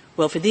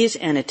 well, for these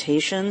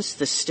annotations,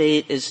 the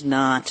state is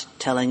not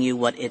telling you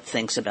what it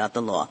thinks about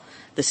the law.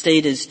 The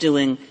state is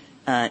doing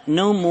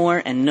no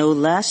more and no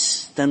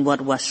less than what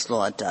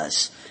Westlaw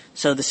does.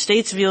 So the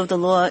state's view of the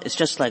law is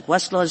just like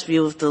Westlaw's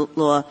view of the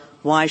law.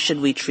 Why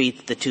should we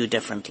treat the two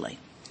differently?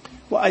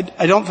 Well,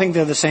 I don't think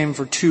they're the same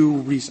for 2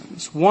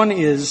 reasons. One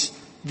is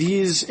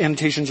these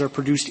annotations are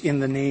produced in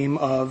the name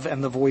of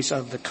and the voice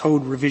of the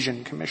Code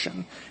Revision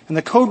Commission. And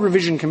the Code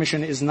Revision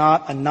Commission is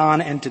not a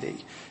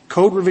non-entity.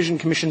 Code Revision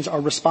Commissions are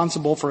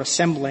responsible for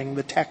assembling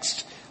the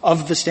text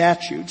of the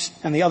statutes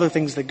and the other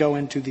things that go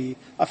into the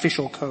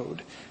official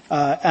code.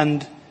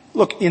 And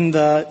look, in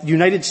the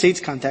United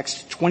States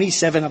context,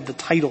 27 of the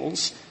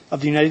titles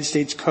of the United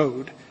States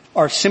Code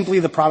are simply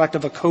the product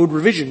of a Code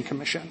Revision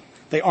Commission.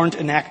 They aren't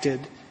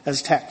enacted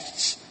as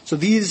texts. So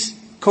these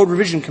Code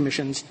Revision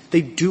Commissions,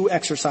 they do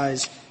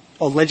exercise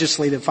a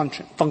legislative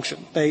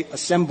function. They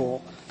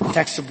assemble the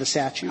text of the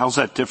statute. How's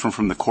that different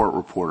from the court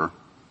reporter?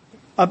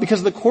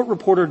 Because the court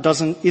reporter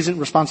isn't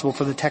responsible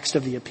for the text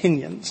of the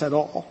opinions at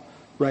all,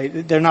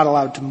 right? They're not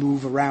allowed to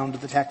move around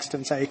the text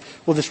and say,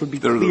 well, this would be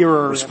clearer.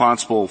 They're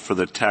responsible for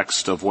the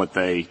text of what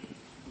they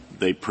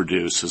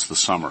produce as the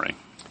summary.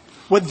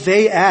 What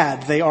they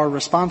add, they are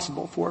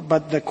responsible for,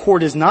 but the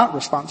court is not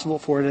responsible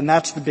for it, and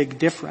that's the big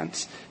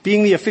difference.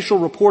 Being the official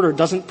reporter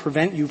doesn't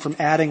prevent you from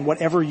adding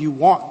whatever you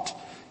want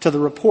to the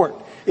report.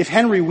 If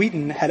Henry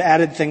Wheaton had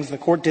added things the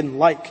court didn't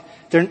like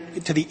to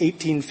the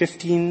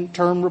 1815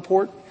 term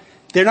report,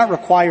 they're not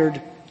required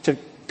to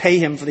pay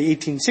him for the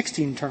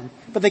 1816 term,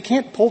 but they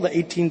can't pull the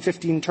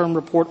 1815 term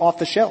report off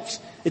the shelves.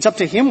 It's up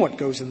to him what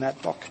goes in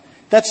that book.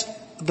 That's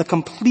the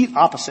complete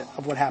opposite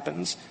of what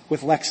happens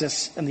with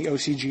Lexis and the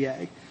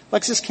OCGA.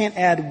 Lexis can't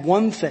add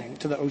one thing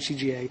to the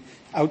OCGA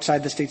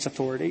outside the state's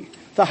authority.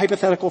 The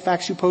hypothetical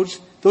facts you pose,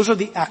 those are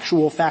the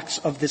actual facts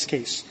of this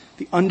case.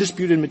 The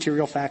undisputed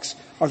material facts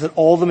are that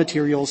all the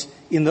materials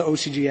in the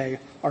OCGA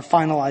are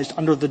finalized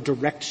under the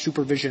direct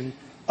supervision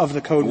of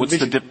the Code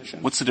Revision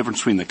Commission. What's the difference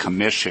between the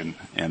commission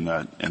and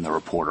the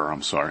reporter?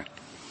 I'm sorry.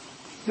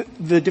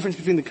 The difference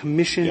between the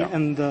commission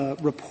and the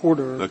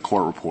reporter. The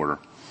court reporter.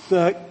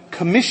 The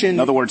commission. In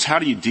other words, how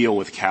do you deal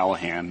with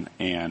Callahan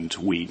and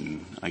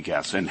Wheaton, I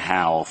guess, and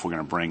how, if we're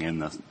going to bring in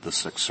the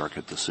Sixth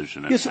Circuit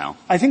decision and how?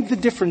 I think the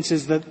difference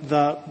is that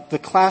the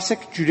classic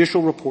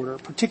judicial reporter,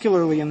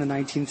 particularly in the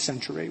 19th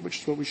century, which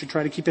is what we should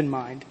try to keep in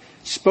mind,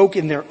 spoke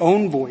in their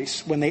own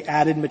voice when they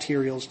added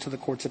materials to the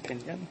court's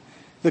opinion.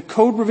 The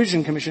Code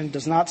Revision Commission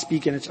does not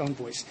speak in its own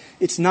voice.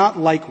 It's not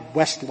like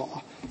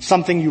Westlaw,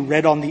 something you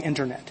read on the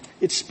Internet.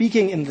 It's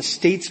speaking in the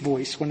state's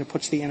voice when it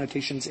puts the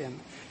annotations in.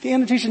 The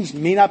annotations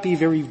may not be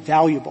very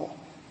valuable.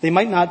 They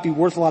might not be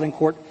worth a lot in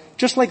court,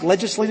 just like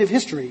legislative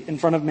history in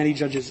front of many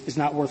judges is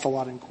not worth a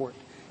lot in court.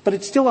 But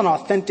it's still an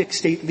authentic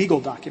state legal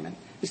document.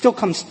 It still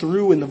comes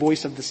through in the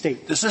voice of the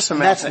state. Does this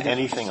amount to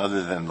anything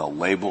other than the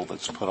label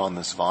that's put on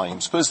this volume?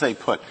 Suppose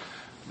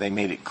they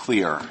made it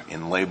clear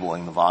in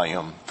labeling the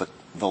volume that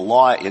the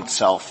law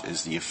itself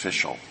is the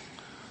official.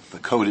 The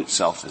code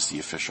itself is the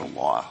official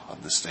law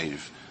of the state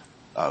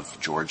of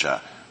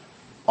Georgia.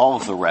 All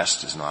of the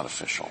rest is not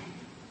official.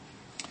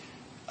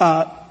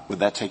 Would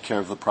that take care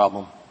of the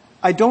problem?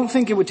 I don't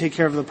think it would take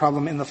care of the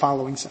problem in the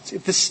following sense.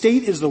 If the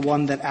state is the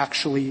one that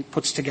actually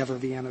puts together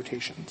the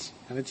annotations,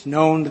 and it's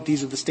known that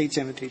these are the state's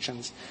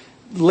annotations,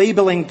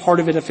 labeling part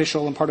of it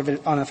official and part of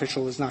it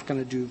unofficial is not going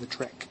to do the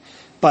trick.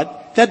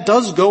 But that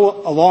does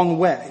go a long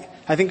way.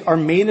 I think our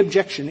main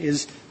objection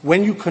is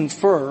when you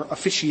confer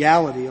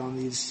officiality on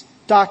these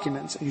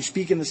documents and you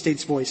speak in the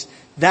state's voice,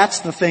 that's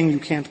the thing you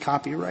can't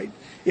copyright.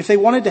 If they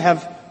wanted to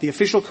have the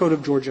official code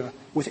of Georgia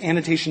with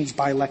annotations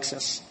by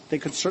Lexis, they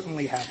could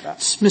certainly have that.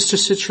 Mr.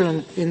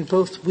 Citron, in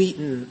both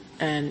Wheaton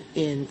and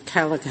in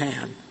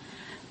Callahan,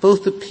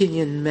 both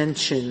opinion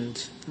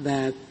mentioned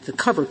that the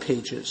cover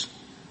pages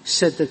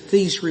said that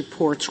these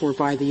reports were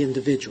by the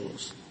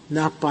individuals,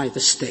 not by the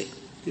state.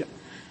 Yeah.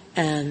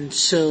 And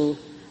so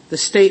the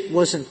state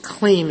wasn't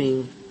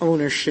claiming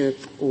ownership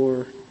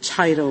or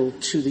title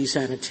to these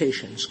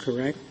annotations,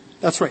 correct?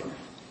 That's right.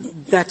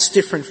 That's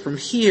different from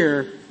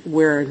here,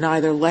 where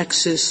neither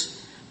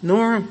Lexis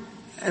nor,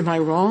 am I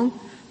wrong,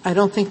 I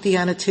don't think the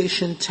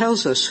annotation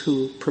tells us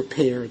who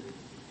prepared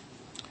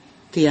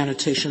the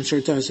annotations, or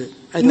does it?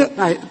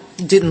 I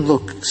didn't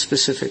look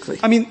specifically.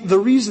 I mean, the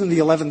reason the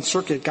 11th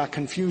Circuit got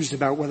confused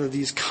about whether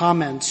these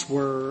comments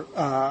were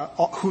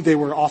who they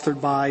were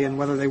authored by and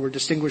whether they were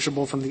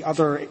distinguishable from the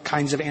other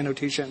kinds of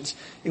annotations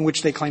in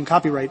which they claim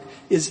copyright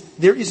is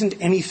there isn't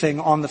anything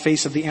on the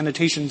face of the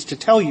annotations to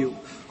tell you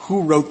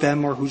who wrote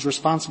them or who's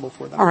responsible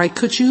for them. All right.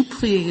 Could you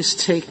please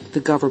take the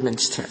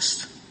government's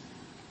test?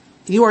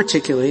 You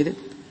articulate it,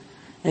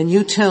 and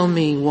you tell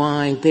me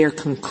why their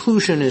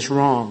conclusion is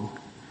wrong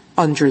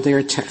under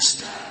their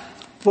test.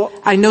 Well,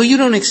 I know you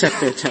don't accept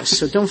their test,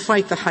 so don't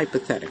fight the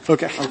hypothetical.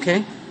 Okay.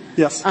 Okay?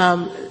 Yes.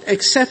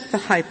 Accept the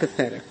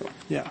hypothetical.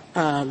 Yeah.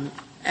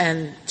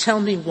 And tell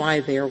me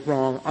why they're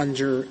wrong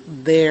under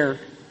their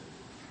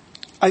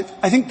I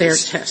think their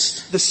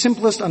test. The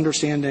simplest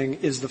understanding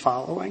is the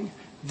following.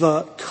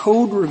 The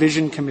Code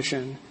Revision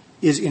Commission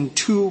is in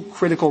two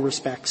critical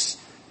respects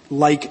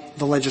like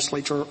the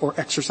legislature or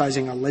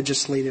exercising a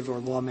legislative or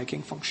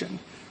lawmaking function.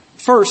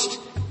 First,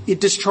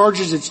 it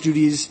discharges its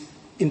duties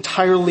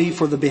entirely at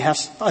the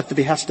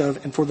behest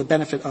of and for the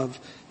benefit of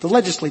the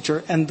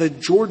legislature, and the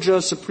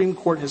Georgia Supreme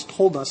Court has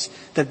told us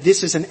that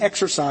this is an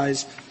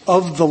exercise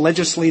of the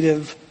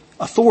legislative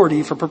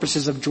authority for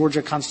purposes of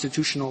Georgia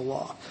constitutional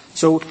law.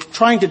 So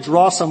trying to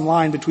draw some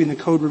line between the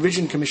Code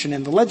Revision Commission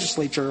and the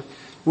legislature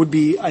would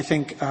be, I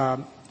think,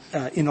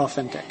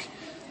 inauthentic.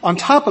 On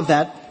top of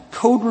that,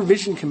 Code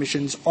Revision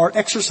Commissions are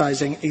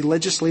exercising a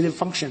legislative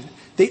function.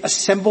 They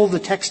assemble the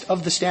text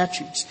of the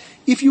statutes.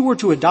 If you were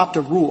to adopt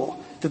a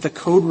rule that the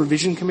Code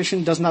Revision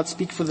Commission does not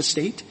speak for the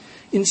state,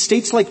 in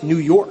states like New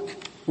York,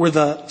 where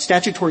the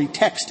statutory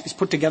text is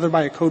put together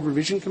by a Code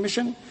Revision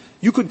Commission,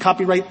 you could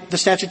copyright the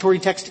statutory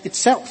text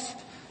itself,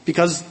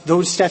 because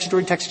those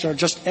statutory texts are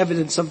just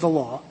evidence of the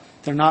law.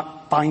 They're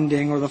not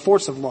binding or the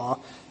force of law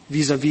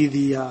vis-a-vis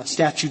the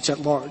statutes at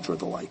large or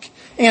the like.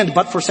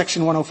 But for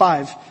Section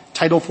 105,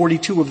 Title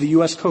 42 of the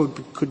U.S.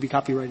 Code could be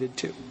copyrighted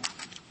too.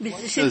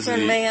 Mr.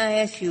 Schiffman, may I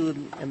ask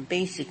you a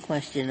basic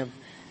question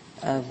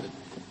of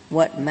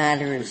what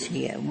matters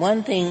here?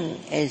 One thing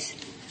is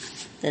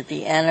that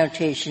the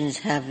annotations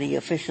have the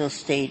official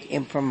state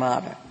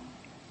imprimatur.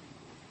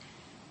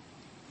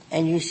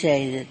 And you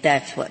say that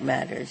that's what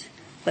matters.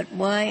 But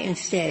why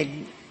instead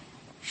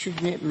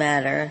shouldn't it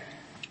matter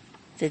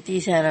that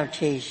these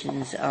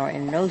annotations are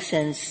in no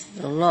sense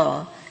the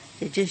law?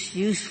 They're just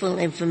useful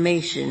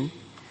information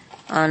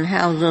on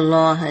how the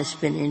law has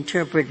been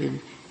interpreted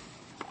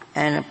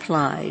and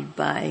applied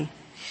by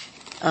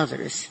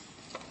others.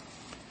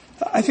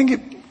 I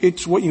think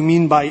it's what you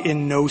mean by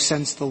in no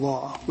sense the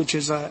law, which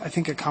is, I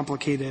think, a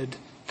complicated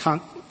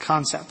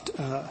concept.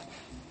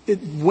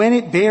 When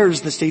it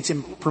bears the state's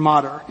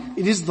imprimatur,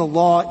 it is the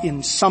law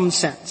in some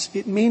sense.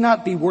 It may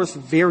not be worth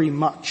very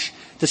much.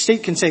 The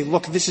state can say,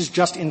 look, this is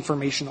just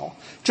informational.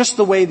 Just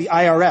the way the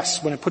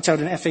IRS, when it puts out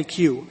an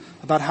FAQ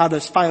about how to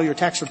file your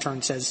tax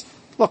return, says,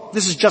 look,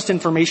 this is just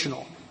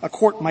informational. A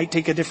court might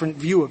take a different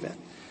view of it.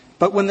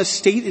 But when the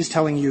state is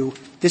telling you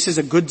this is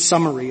a good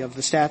summary of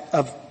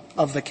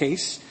the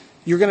case,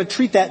 you're going to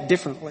treat that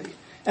differently.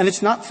 And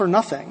it's not for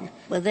nothing.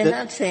 Well, they're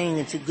not saying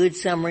it's a good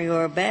summary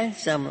or a bad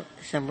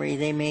summary.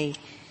 They may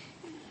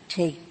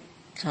take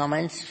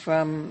comments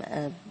from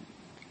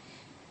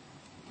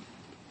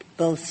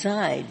both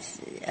sides,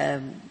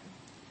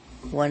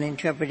 one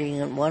interpreting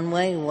it one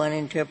way, one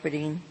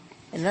interpreting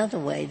another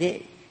way.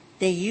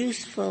 They're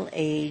useful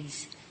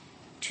aids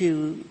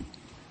to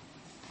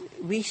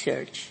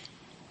research.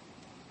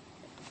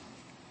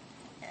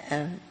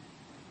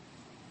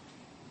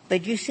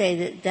 But you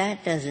say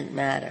that doesn't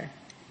matter.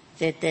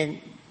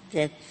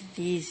 That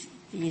these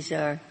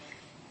are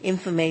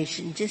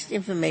information, just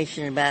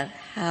information about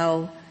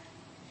how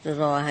the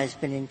law has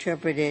been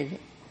interpreted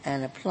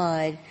and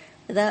applied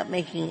without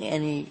making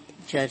any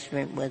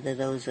judgment whether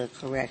those are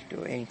correct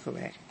or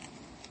incorrect.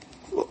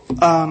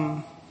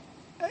 The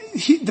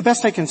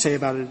best I can say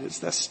about it is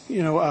this.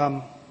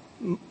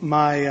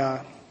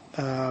 My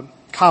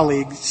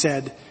colleague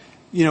said,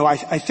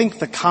 I think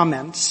the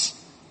comments,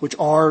 which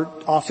are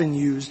often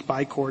used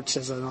by courts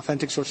as an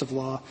authentic source of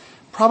law,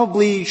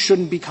 probably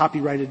shouldn't be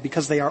copyrighted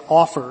because they are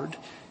offered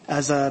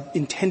as an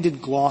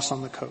intended gloss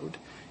on the code.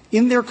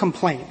 In their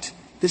complaint,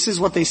 this is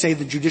what they say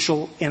the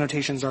judicial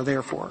annotations are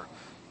there for.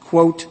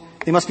 Quote,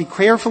 they must be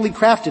carefully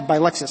crafted by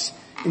Lexis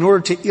in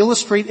order to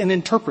illustrate and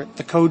interpret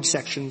the code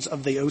sections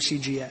of the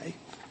OCGA.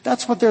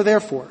 That's what they're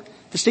there for.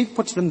 The state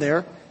puts them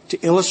there to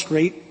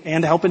illustrate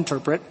and help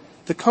interpret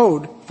the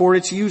code for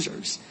its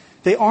users.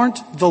 They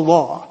aren't the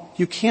law.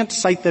 You can't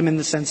cite them in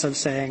the sense of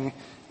saying,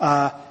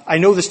 I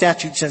know the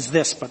statute says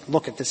this, but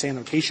look at this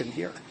annotation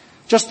here.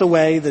 Just the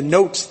way the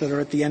notes that are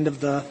at the end of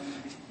the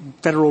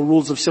Federal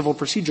Rules of Civil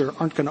Procedure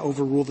aren't going to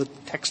overrule the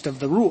text of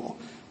the rule.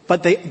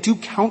 But they do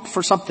count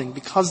for something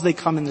because they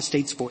come in the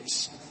state's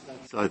voice.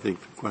 That's, I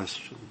think, the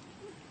question.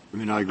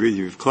 I agree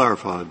you've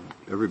clarified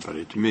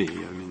everybody to me.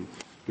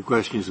 The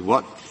question is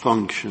what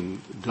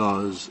function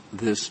does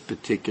this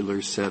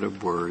particular set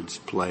of words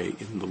play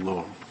in the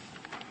law?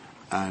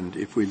 And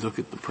if we look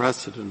at the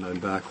precedent, I'm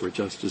back where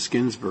Justice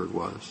Ginsburg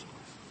was,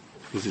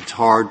 because it's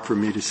hard for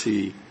me to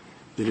see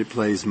that it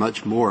plays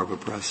much more of a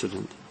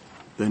precedent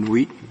than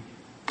Wheaton.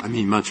 I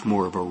mean, much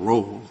more of a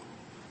role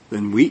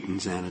than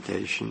Wheaton's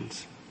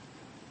annotations.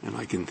 And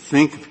I can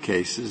think of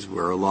cases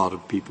where a lot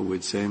of people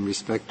would say in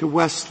respect to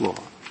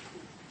Westlaw,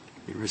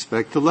 in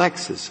respect to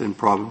Lexis, and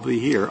probably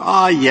here,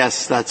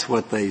 yes, that's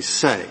what they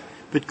say.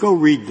 But go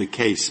read the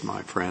case,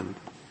 my friend,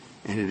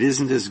 and it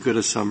isn't as good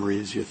a summary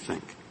as you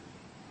think.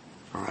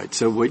 All right,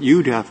 so what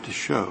you'd have to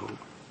show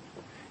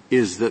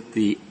is that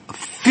the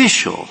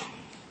official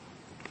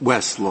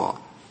Westlaw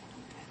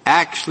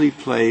actually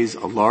plays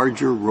a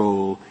larger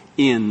role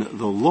in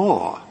the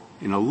law,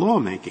 in a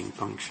lawmaking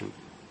function,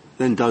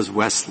 than does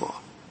Westlaw.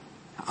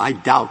 I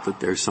doubt that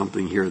there's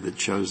something here that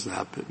shows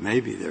that, but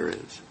maybe there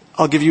is.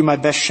 I'll give you my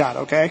best shot,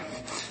 okay?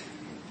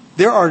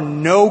 There are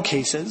no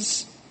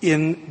cases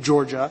in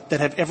Georgia that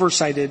have ever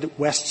cited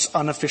West's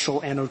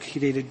unofficial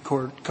annotated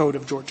code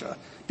of Georgia,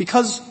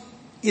 because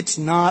it's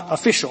not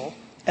official,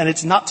 and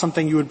it's not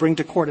something you would bring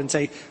to court and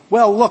say,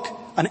 well, look,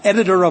 an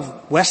editor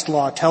of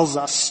Westlaw tells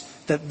us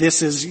that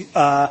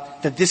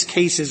this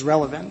case is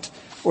relevant,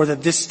 or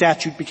that this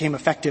statute became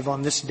effective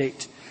on this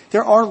date.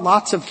 There are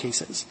lots of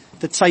cases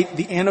that cite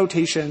the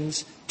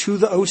annotations to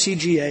the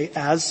OCGA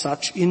as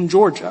such in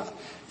Georgia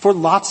for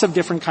lots of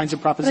different kinds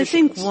of propositions. But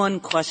I think one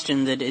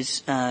question that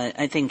is,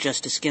 I think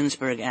Justice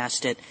Ginsburg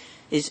asked it,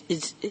 is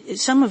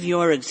some of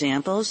your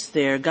examples,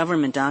 they're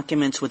government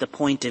documents with a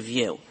point of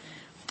view.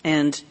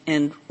 And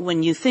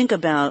when you think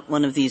about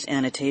one of these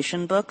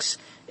annotation books,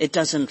 it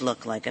doesn't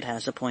look like it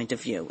has a point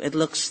of view. It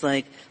looks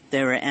like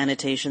there are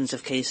annotations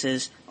of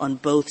cases on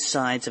both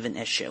sides of an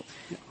issue.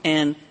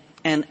 And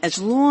as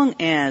long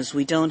as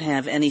we don't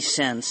have any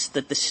sense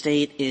that the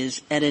state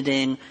is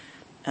editing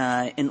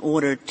in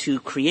order to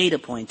create a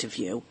point of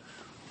view,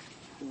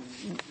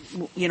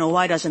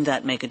 why doesn't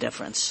that make a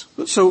difference?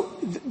 So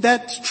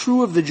that's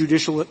true of the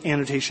judicial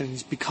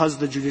annotations because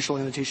the judicial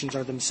annotations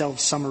are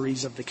themselves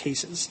summaries of the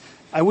cases.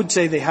 I would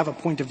say they have a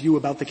point of view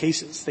about the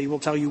cases. They will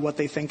tell you what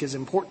they think is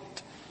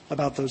important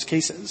about those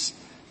cases.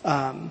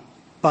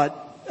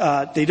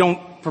 But they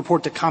don't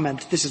purport to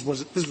comment, this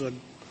was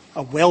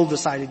a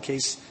well-decided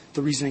case,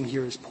 the reasoning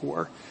here is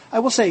poor. I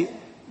will say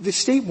the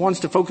state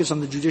wants to focus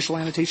on the judicial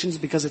annotations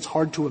because it's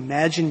hard to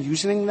imagine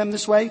using them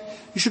this way.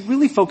 You should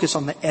really focus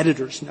on the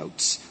editor's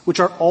notes, which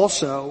are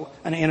also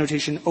an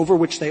annotation over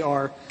which they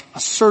are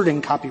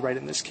asserting copyright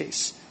in this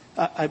case.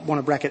 I want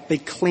to bracket, they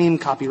claim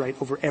copyright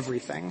over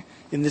everything.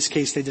 In this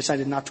case, they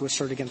decided not to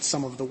assert against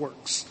some of the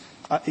works,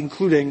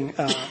 including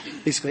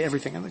basically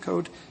everything in the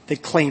code. They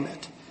claim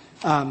it.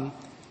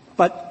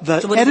 But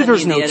the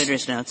editor's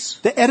notes,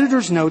 the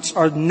editor's notes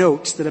are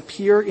notes that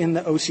appear in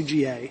the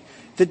OCGA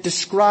that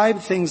describe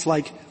things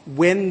like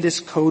when this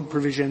code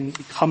provision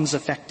becomes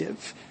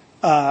effective,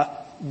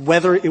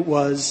 whether it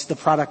was the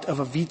product of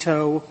a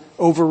veto,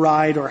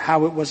 override, or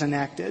how it was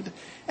enacted.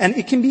 And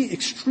it can be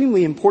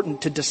extremely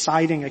important to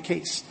deciding a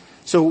case.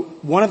 So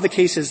one of the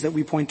cases that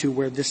we point to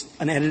where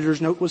an editor's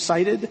note was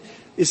cited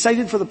is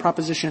cited for the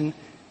proposition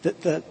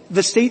that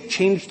the state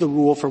changed the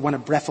rule for when a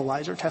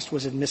breathalyzer test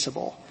was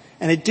admissible.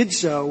 And it did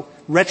so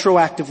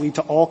retroactively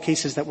to all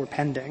cases that were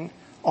pending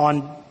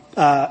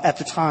at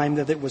the time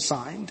that it was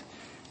signed.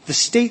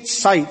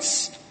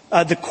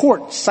 The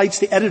court cites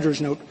the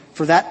editor's note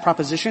for that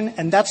proposition,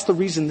 and that's the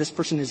reason this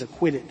person is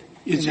acquitted.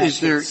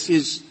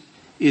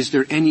 Is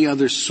there any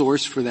other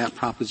source for that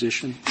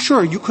proposition?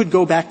 Sure, you could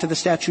go back to the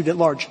statute at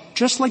large,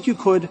 just like you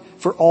could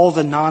for all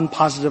the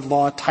non-positive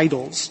law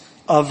titles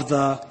of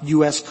the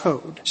U.S.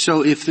 Code.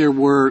 So if there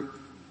were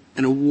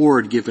an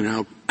award given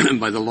out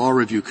by the Law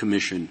Review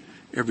Commission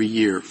every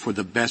year for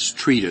the best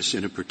treatise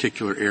in a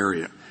particular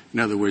area, in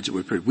other words,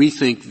 we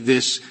think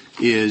this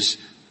is,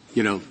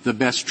 the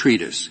best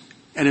treatise,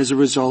 and as a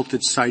result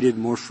it's cited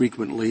more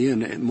frequently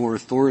and more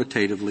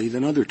authoritatively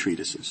than other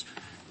treatises.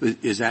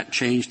 Is that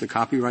change the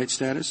copyright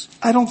status?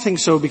 I don't think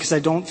so, because I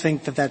don't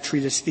think that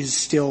treatise is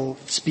still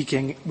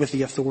speaking with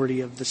the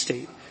authority of the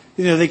state.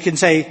 They can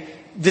say,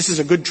 this is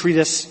a good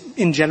treatise,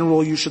 in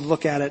general you should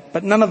look at it,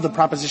 but none of the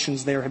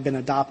propositions there have been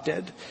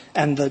adopted,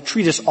 and the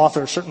treatise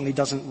author certainly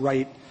doesn't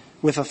write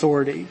with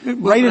authority.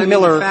 Wright and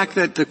Miller. The fact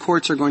that the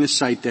courts are going to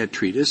cite that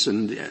treatise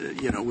and,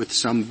 with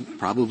some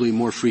probably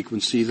more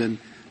frequency than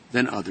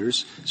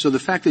others. So the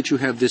fact that you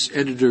have this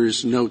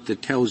editor's note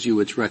that tells you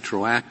it's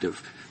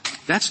retroactive,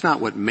 that's not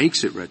what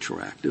makes it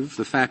retroactive.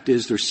 The fact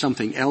is there's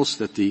something else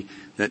that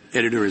that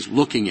editor is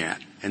looking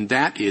at, and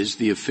that is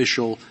the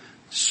official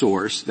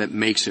source that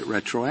makes it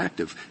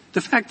retroactive.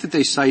 The fact that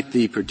they cite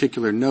the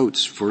particular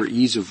notes for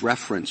ease of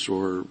reference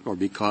or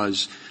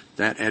because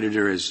that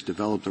editor has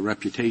developed a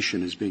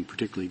reputation as being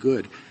particularly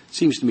good,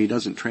 seems to me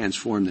doesn't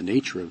transform the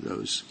nature of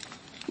those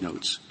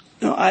notes.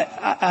 No,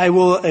 I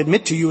will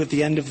admit to you at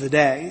the end of the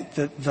day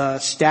that the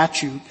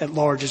statute at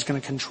large is going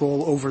to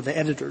control over the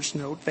editor's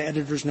note. The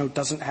editor's note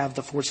doesn't have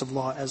the force of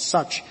law as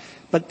such.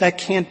 But that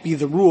can't be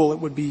the rule. It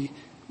would be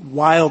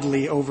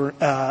wildly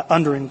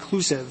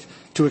under-inclusive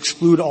to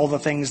exclude all the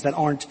things that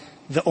aren't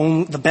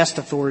the best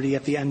authority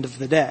at the end of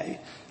the day.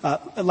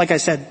 Like I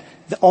said,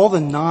 all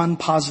the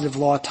non-positive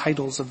law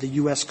titles of the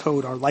U.S.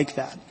 Code are like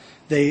that.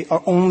 They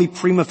are only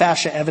prima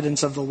facie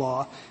evidence of the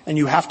law, and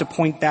you have to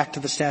point back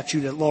to the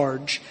statute at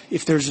large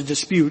if there's a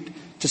dispute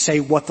to say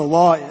what the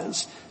law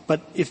is.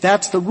 But if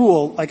that's the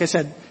rule, like I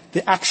said,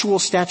 the actual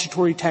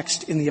statutory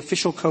text in the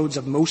official codes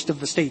of most of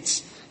the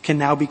states can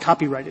now be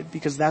copyrighted,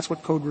 because that's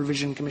what code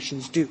revision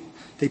commissions do.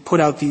 They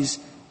put out these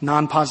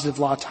non-positive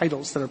law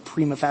titles that are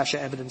prima facie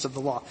evidence of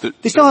the law.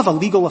 They still have a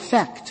legal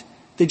effect.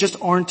 They just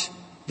aren't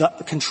the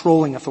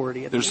controlling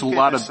authority. There's a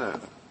lot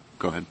of –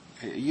 go ahead.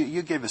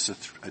 You gave us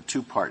a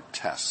two-part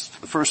test.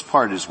 The first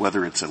part is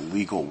whether it's a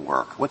legal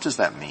work. What does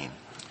that mean?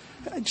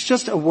 It's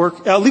just a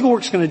work. Legal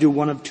work's going to do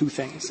one of two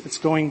things. It's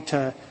going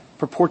to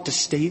purport to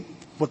state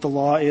what the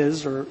law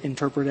is or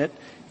interpret it,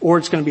 or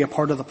it's going to be a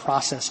part of the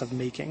process of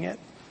making it.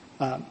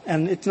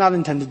 And it's not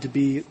intended to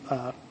be,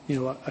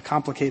 a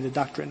complicated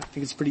doctrine. I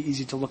think it's pretty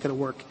easy to look at a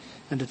work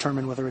and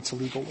determine whether it's a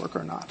legal work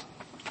or not.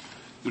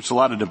 There's a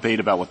lot of debate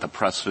about what the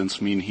precedents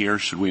mean here.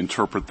 Should we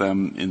interpret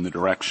them in the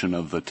direction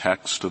of the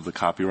text of the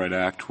Copyright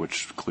Act,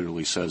 which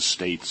clearly says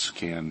states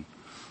can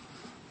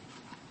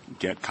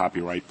get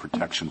copyright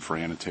protection for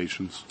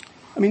annotations?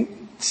 I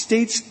mean,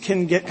 states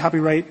can get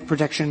copyright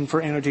protection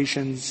for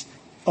annotations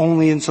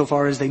only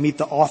insofar as they meet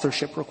the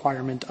authorship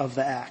requirement of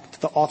the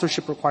Act. The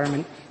authorship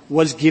requirement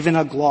was given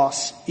a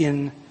gloss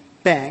in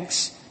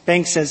Banks.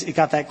 Banks says it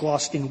got that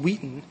gloss in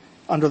Wheaton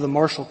under the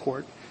Marshall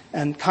Court,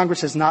 and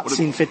Congress has not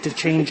seen fit to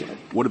change it.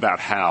 What about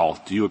Howell?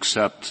 Do you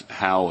accept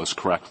Howell as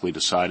correctly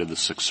decided, the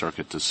Sixth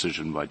Circuit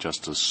decision by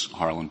Justice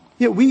Harlan?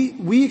 Yeah,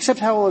 we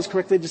accept Howell as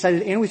correctly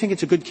decided, and we think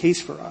it's a good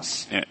case for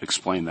us.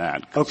 Explain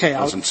that. Okay. It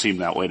doesn't seem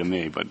that way to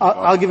me, but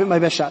I'll give it my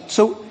best shot.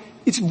 So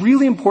it's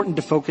really important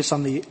to focus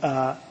on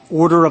the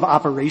order of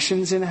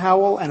operations in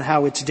Howell and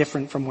how it's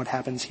different from what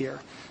happens here.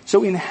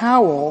 So in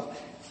Howell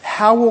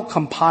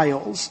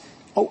compiles,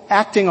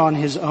 acting on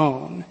his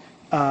own,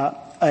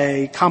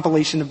 a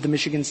compilation of the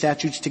Michigan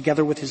statutes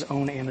together with his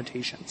own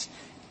annotations.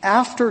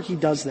 After he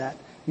does that,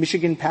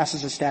 Michigan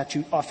passes a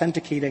statute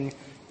authenticating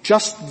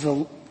just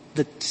the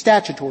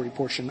statutory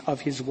portion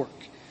of his work.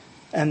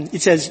 And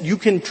it says you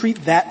can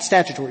treat that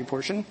statutory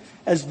portion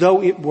as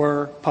though it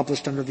were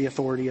published under the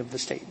authority of the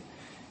state.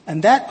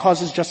 And that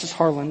causes Justice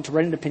Harlan to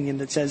write an opinion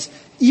that says,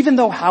 even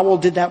though Howell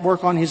did that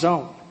work on his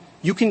own,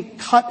 you can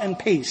cut and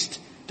paste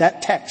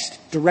that text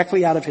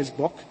directly out of his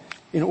book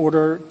in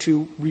order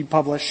to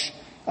republish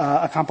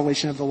a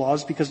compilation of the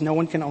laws, because no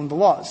one can own the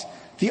laws.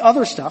 The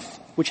other stuff,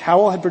 which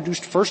Howell had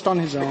produced first on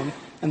his own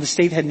and the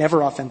state had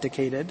never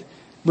authenticated,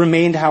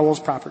 remained Howell's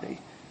property.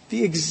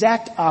 The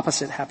exact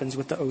opposite happens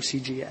with the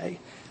OCGA.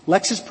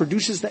 Lexis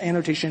produces the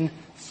annotation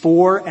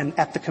for and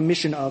at the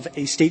commission of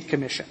a state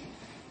commission.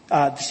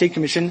 The state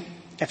commission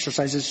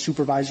exercises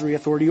supervisory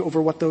authority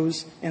over what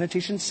those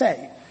annotations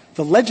say.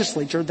 The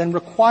legislature then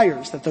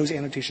requires that those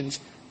annotations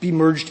be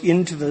merged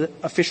into the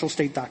official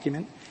state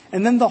document,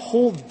 and then the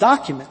whole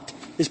document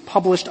is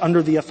published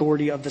under the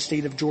authority of the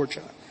state of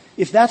Georgia.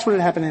 If that's what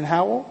had happened in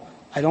Howell,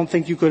 I don't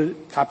think you could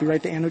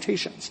copyright the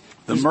annotations.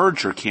 The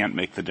merger can't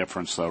make the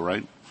difference, though,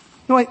 right?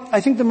 No,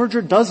 I think the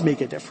merger does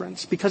make a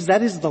difference, because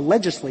that is the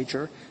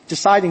legislature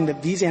deciding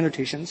that these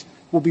annotations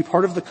will be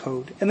part of the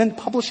code and then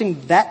publishing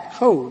that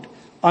code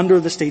under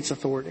the state's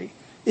authority.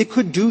 It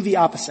could do the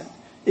opposite.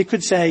 It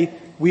could say,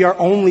 we are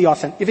only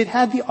if it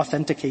had the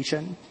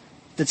authentication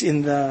that's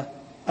in the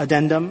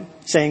addendum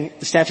saying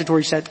the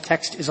statutory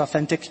text is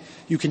authentic,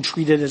 you can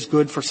treat it as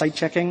good for site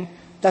checking,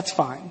 that's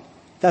fine.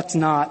 That's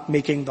not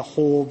making the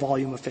whole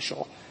volume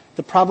official.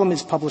 The problem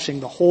is publishing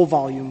the whole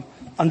volume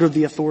under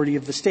the authority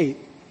of the state,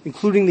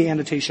 including the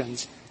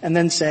annotations, and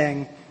then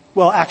saying,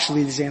 well,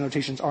 actually, these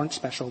annotations aren't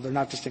special. They're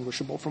not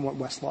distinguishable from what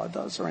Westlaw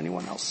does or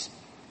anyone else.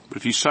 But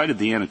if you cited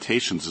the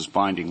annotations as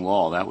binding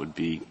law, that would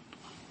be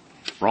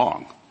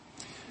wrong.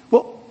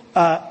 Well,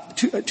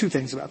 two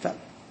things about that.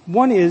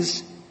 One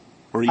is,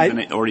 or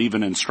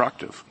even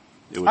instructive,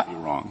 it would be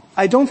wrong.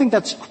 I don't think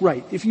that's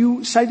right. If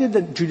you cited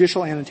the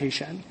judicial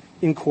annotation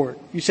in court,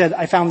 you said,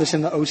 I found this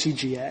in the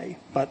OCGA,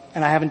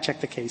 and I haven't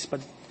checked the case,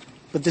 but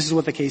this is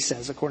what the case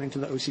says according to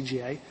the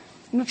OCGA.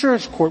 I'm not sure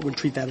if the court would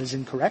treat that as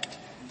incorrect.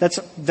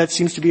 That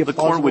seems to be a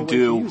plausible way to use it.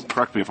 The court would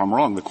correct me if I'm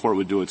wrong, the court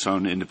would do its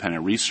own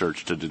independent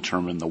research to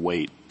determine the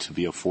weight to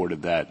be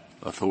afforded that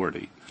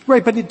authority.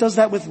 Right, but it does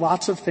that with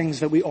lots of things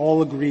that we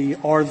all agree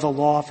are the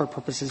law for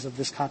purposes of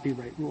this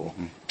copyright rule.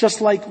 Mm-hmm. Just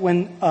like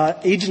when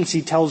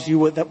agency tells you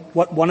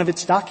what one of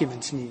its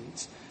documents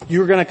means.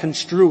 You're going to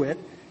construe it.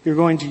 You're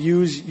going to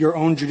use your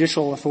own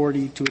judicial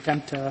authority to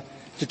attempt to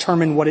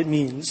determine what it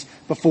means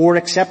before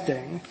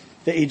accepting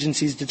the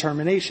agency's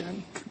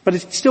determination. But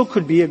it still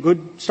could be a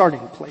good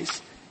starting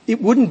place. It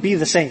wouldn't be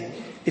the same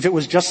if it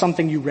was just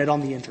something you read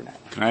on the Internet.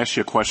 Can I ask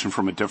you a question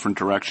from a different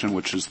direction,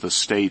 which is the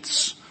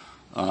state's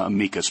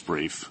amicus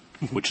brief,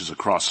 which is a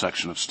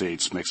cross-section of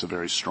states, makes a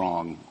very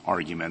strong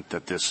argument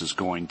that this is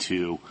going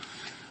to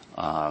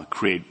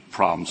create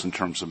problems in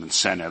terms of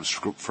incentives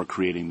for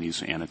creating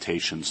these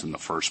annotations in the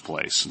first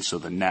place. And so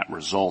the net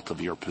result of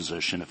your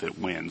position, if it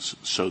wins,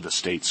 so the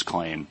state's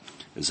claim,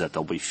 is that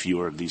there'll be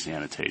fewer of these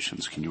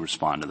annotations. Can you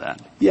respond to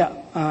that? Yeah,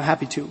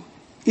 happy to.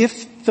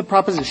 If the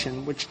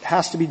proposition, which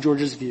has to be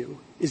Georgia's view,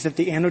 is that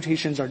the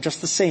annotations are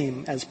just the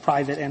same as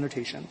private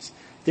annotations,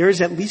 there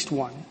is at least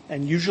one,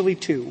 and usually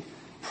two,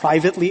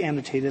 privately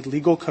annotated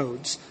legal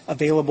codes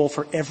available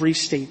for every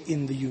state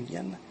in the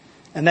union.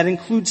 And that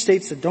includes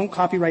states that don't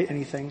copyright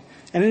anything,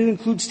 and it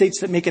includes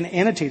states that make an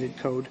annotated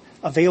code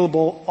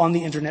available on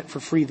the Internet for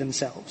free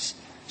themselves.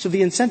 So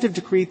the incentive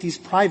to create these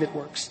private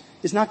works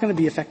is not going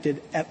to be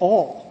affected at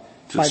all.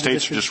 So the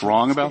states are just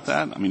wrong about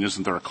that? I mean,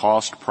 isn't there a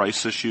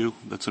cost-price issue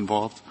that's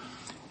involved?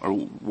 Or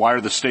why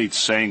are the states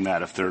saying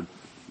that if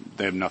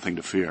they have nothing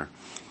to fear?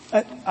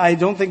 I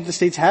don't think the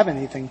states have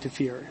anything to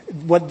fear.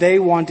 What they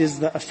want is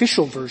the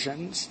official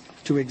versions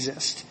to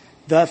exist.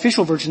 The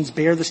official versions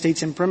bear the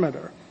state's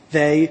imprimatur.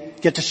 They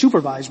get to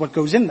supervise what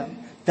goes in them.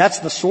 That's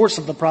the source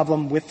of the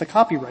problem with the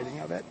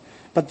copywriting of it.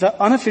 But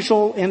the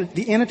unofficial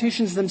the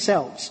annotations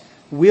themselves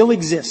will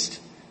exist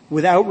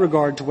without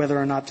regard to whether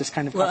or not this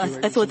kind of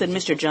copyright. I thought that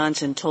Mr.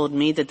 Johnson told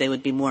me that they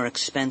would be more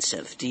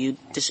expensive. Do you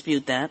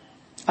dispute that?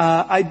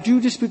 I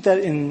do dispute that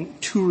in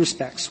two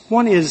respects.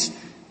 One is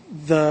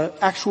the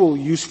actual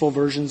useful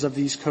versions of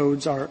these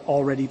codes are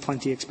already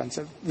plenty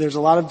expensive. There's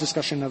a lot of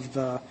discussion of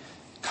the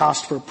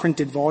cost for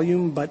printed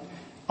volume, but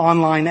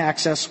online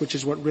access, which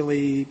is what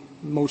really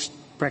most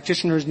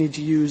practitioners need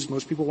to use,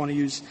 most people want to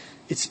use,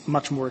 it's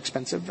much more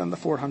expensive than the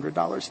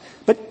 $400.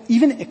 But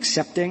even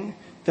accepting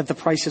that the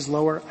price is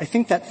lower, I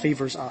think that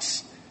favors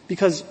us.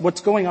 Because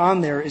what's going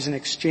on there is an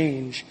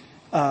exchange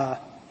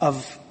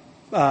of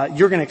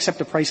you're going to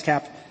accept a price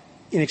cap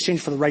in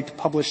exchange for the right to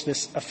publish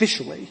this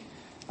officially,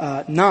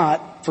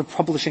 not for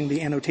publishing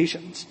the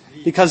annotations.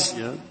 Because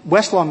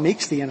Westlaw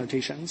makes the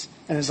annotations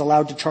and is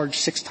allowed to charge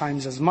 6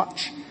 times as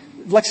much.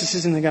 Lexis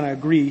isn't going to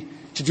agree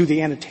to do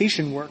the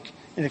annotation work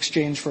in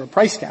exchange for a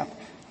price cap.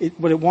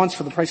 What it wants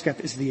for the price cap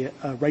is the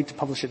right to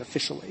publish it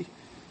officially.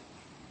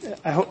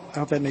 I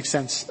hope that makes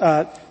sense.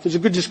 There's a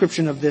good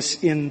description of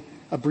this in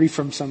a brief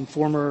from some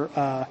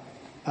former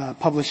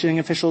publishing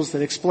officials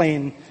that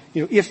explain,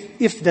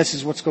 if this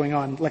is what's going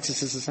on,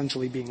 Lexis is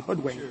essentially being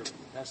hoodwinked.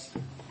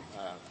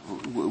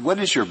 What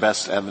is your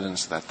best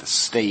evidence that the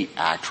state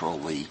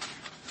actually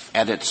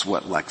edits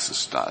what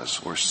Lexis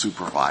does or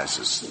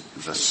supervises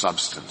the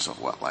substance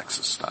of what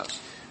Lexis does?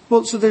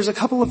 Well, so there's a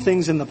couple of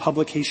things in the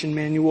publication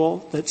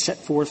manual that set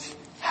forth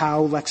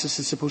how Lexis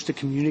is supposed to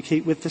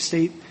communicate with the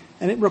state,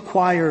 and it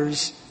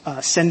requires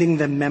sending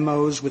them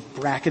memos with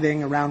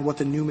bracketing around what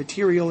the new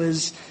material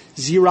is,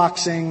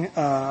 Xeroxing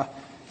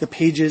the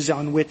pages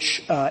on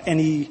which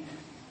any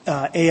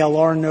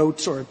ALR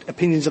notes or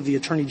opinions of the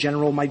Attorney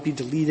General might be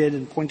deleted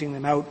and pointing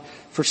them out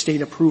for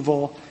state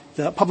approval.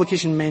 The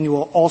publication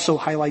manual also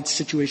highlights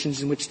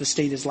situations in which the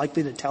state is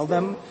likely to tell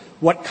them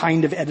what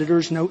kind of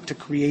editor's note to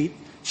create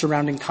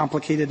surrounding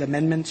complicated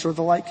amendments or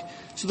the like.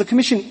 So the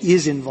Commission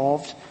is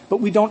involved,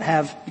 but we don't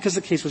have, because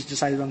the case was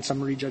decided on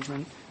summary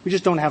judgment, we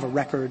just don't have a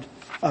record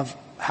of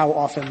how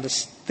often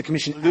the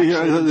Commission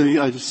actually...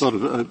 I just thought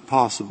of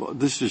possible.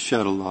 This has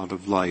shed a lot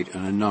of light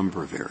in a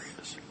number of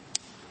areas.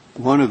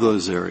 One of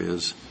those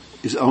areas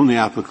is only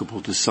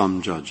applicable to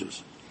some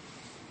judges.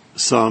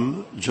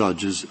 Some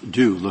judges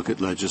do look at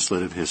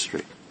legislative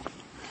history.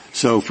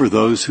 So for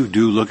those who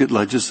do look at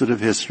legislative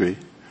history,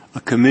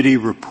 a committee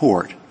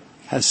report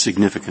has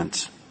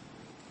significance.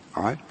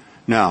 All right?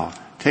 Now,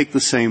 take the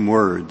same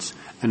words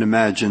and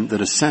imagine that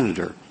a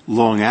senator,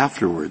 long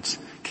afterwards,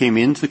 came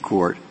into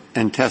court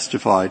and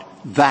testified,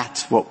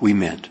 that's what we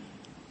meant.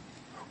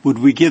 Would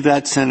we give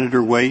that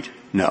senator weight?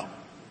 No.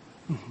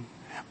 Mm-hmm.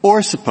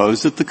 Or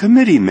suppose that the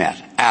committee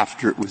met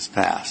after it was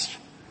passed.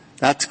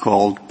 That's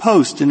called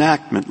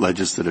post-enactment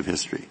legislative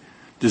history.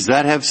 Does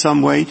that have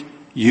some weight?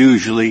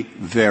 Usually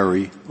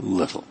very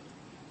little.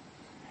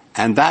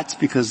 And that's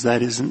because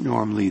that isn't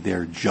normally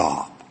their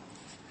job.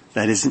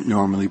 That isn't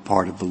normally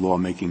part of the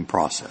lawmaking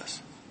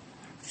process.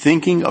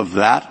 Thinking of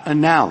that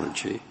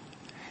analogy,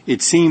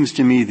 it seems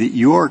to me that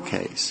your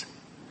case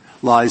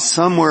lies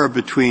somewhere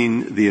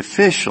between the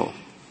official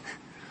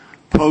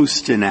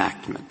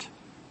post-enactment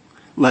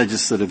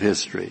legislative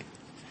history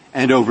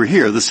and over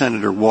here the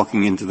senator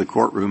walking into the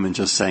courtroom and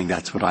just saying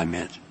that's what I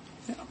meant.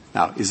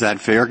 Now, is that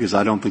fair? Because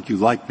I don't think you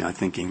like me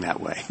thinking that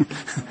way.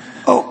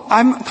 Oh,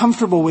 I'm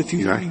comfortable with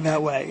you thinking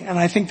that way. And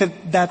I think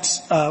that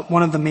that's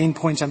one of the main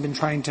points I've been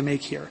trying to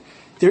make here.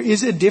 There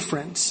is a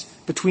difference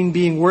between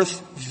being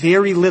worth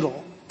very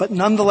little, but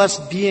nonetheless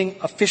being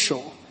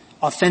official,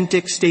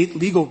 authentic state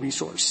legal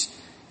resource,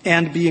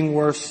 and being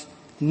worth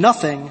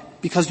nothing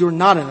because you're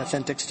not an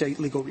authentic state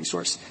legal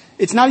resource.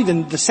 It's not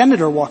even the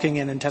senator walking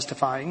in and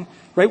testifying,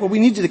 right? What we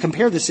need to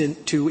compare this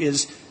to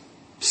is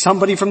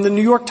somebody from the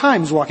New York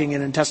Times walking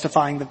in and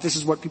testifying that this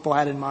is what people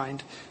had in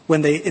mind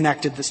when they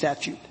enacted the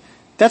statute.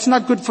 That's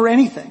not good for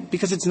anything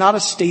because it's not a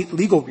state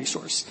legal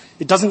resource.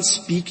 It doesn't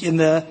speak in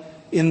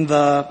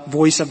the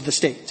voice of the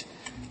state.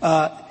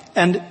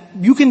 And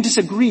you can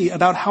disagree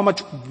about how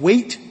much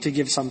weight to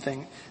give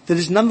something that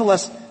is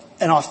nonetheless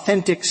an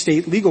authentic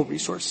state legal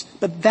resource.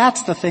 But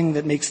that's the thing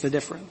that makes the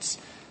difference.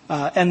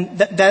 And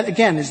that,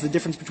 again, is the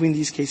difference between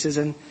these cases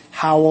and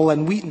Howell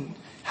and Wheaton.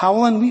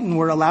 Howell and Wheaton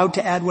were allowed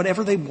to add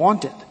whatever they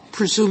wanted.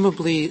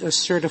 Presumably a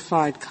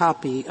certified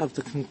copy of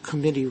the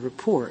committee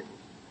report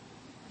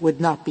would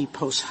not be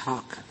post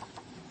hoc.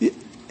 I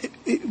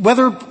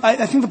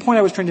think the point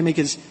I was trying to make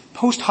is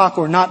post hoc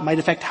or not might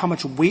affect how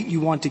much weight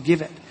you want to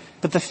give it.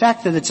 But the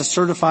fact that it's a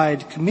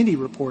certified committee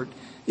report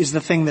is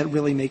the thing that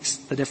really makes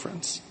the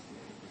difference.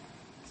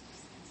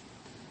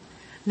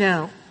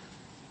 Now,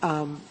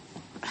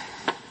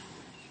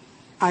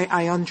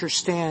 I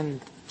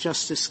understand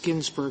Justice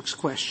Ginsburg's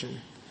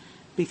question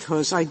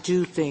because I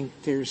do think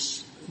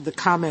the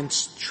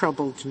comments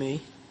troubled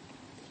me,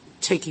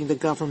 taking the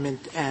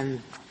government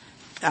and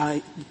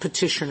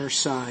petitioner's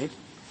side.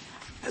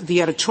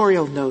 The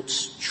editorial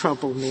notes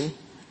trouble me,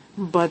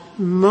 but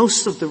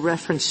most of the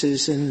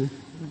references in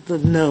the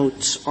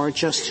notes are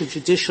just to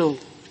judicial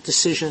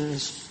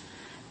decisions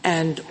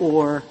and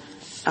or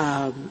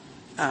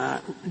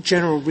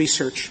general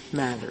research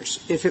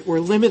matters. If it were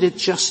limited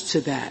just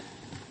to that,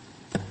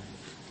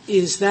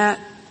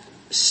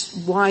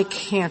 why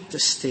can't the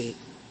state?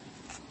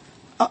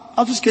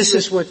 I'll just give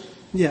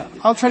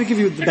I'll try to give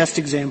you the best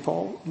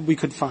example we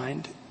could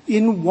find.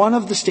 In one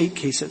of the state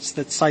cases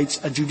that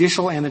cites a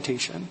judicial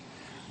annotation,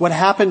 what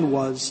happened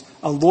was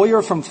a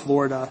lawyer from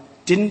Florida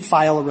didn't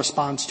file a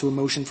response to a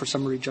motion for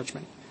summary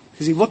judgment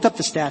because he looked up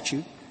the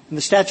statute, and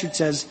the statute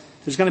says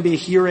there's going to be a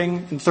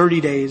hearing in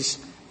 30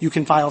 days. You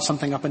can file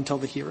something up until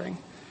the hearing.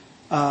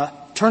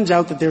 Turns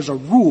out that there's a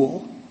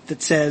rule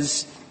that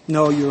says,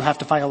 no, you have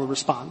to file a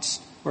response,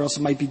 or else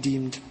it might be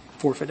deemed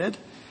forfeited.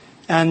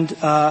 And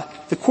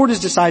the court is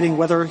deciding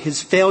whether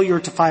his failure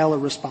to file a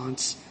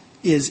response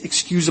is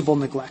excusable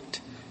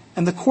neglect.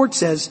 And the court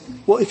says,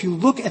 well, if you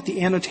look at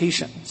the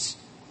annotations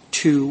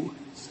to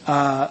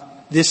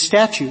this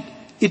statute,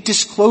 it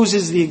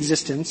discloses the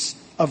existence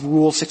of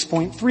Rule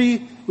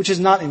 6.3, which is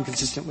not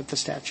inconsistent with the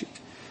statute.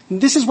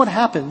 And this is what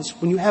happens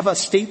when you have a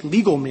state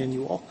legal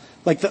manual,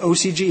 like the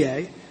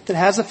OCGA, that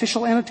has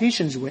official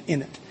annotations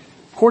in it.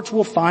 Courts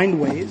will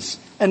find ways,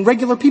 and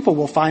regular people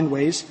will find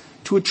ways,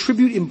 to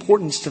attribute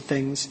importance to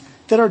things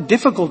that are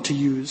difficult to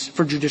use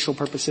for judicial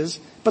purposes,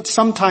 but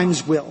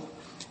sometimes will.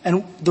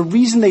 And the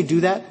reason they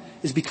do that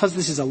is because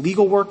this is a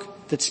legal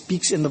work that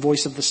speaks in the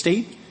voice of the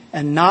state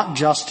and not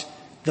just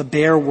the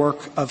bare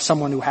work of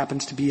someone who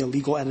happens to be a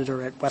legal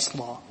editor at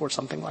Westlaw or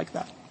something like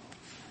that.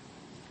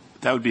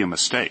 That would be a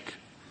mistake,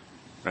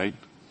 right?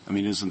 I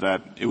mean,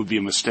 it would be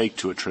a mistake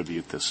to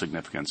attribute this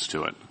significance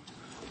to it.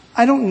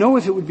 I don't know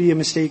if it would be a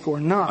mistake or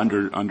not.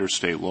 Under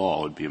state law,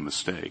 it would be a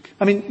mistake.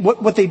 I mean,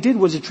 what they did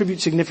was attribute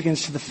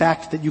significance to the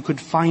fact that you could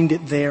find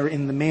it there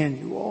in the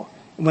manual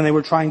when they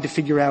were trying to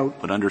figure out.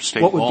 But under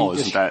state law,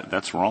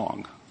 that's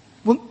wrong?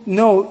 Well,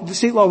 no, the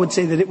state law would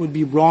say that it would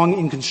be wrong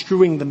in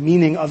construing the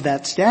meaning of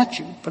that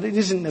statute, but it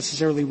isn't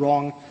necessarily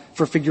wrong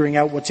for figuring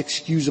out what's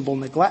excusable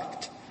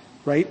neglect,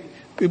 right?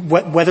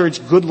 Whether it's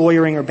good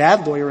lawyering or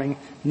bad lawyering,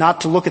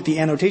 not to look at the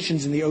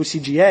annotations in the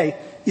OCGA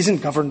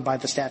isn't governed by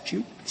the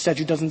statute. The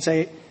statute doesn't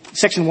say,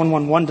 Section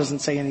 111 doesn't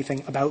say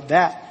anything about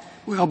that.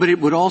 Well, but it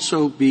would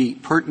also be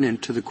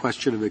pertinent to the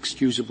question of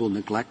excusable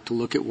neglect to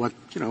look at what,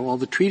 all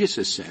the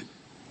treatises said.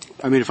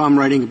 I mean, if I'm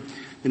writing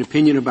an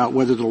opinion about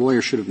whether the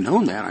lawyer should have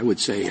known that, I would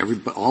say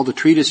all the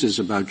treatises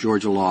about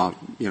Georgia law,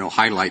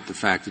 highlight the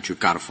fact that you've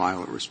got to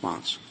file a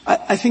response.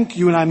 I think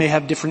you and I may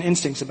have different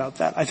instincts about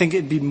that. I think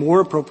it'd be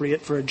more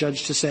appropriate for a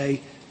judge to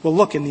say, well,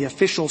 look, in the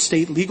official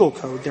state legal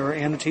code, there are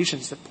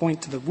annotations that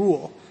point to the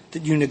rule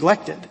that you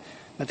neglected.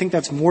 I think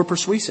that's more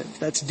persuasive.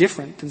 That's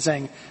different than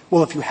saying,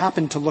 well, if you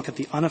happen to look at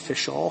the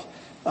unofficial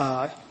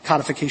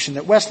codification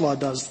that Westlaw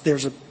does,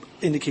 there's an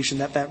indication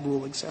that that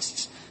rule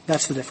exists.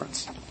 That's the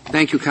difference.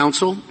 Thank you,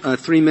 counsel.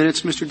 3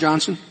 minutes, Mr.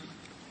 Johnson.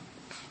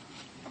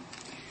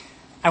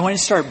 I want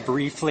to start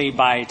briefly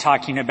by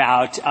talking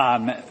about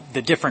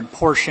the different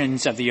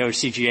portions of the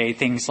OCGA,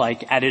 things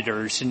like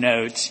editor's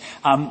notes.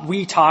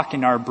 We talk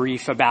in our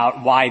brief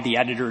about why the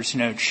editor's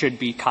note should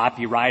be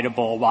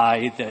copyrightable,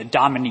 why the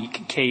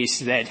Dominique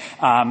case that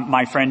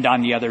my friend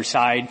on the other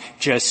side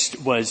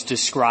just was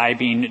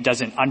describing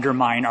doesn't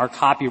undermine our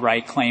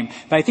copyright claim.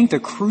 But I think the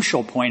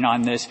crucial point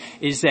on this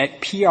is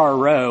that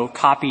PRO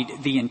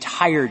copied the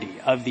entirety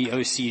of the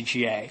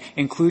OCGA,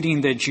 including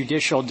the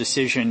judicial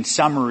decision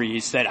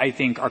summaries that I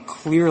think are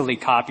clearly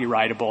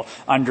copyrightable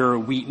under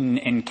Wheaton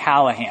and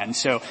Callahan.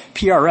 So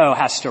PRO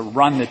has to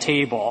run the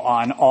table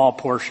on all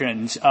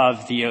portions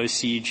of the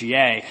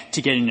OCGA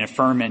to get an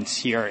affirmance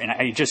here, and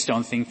I just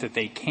don't think that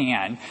they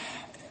can.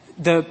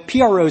 The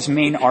PRO's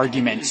main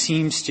argument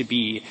seems to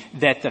be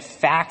that the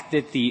fact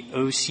that the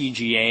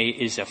OCGA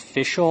is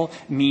official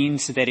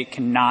means that it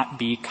cannot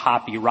be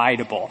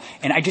copyrightable.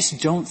 And I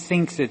just don't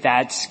think that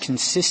that's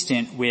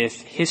consistent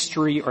with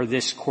history or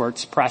this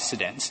Court's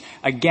precedents.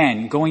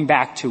 Again, going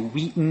back to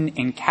Wheaton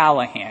and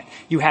Callahan,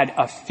 you had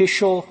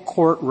official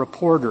court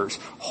reporters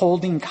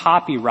holding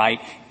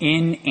copyright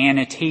in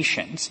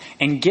annotations.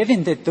 And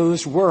given that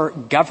those were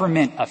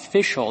government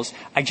officials,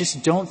 I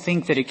just don't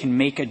think that it can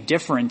make a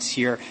difference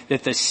here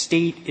that the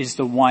state is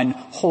the one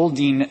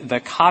holding the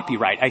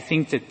copyright. I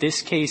think that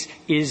this case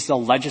is the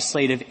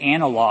legislative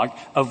analog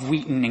of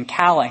Wheaton and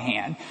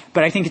Callahan.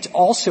 But I think it's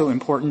also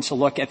important to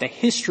look at the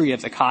history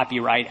of the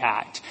Copyright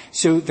Act.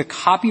 So the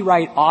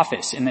Copyright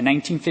Office in the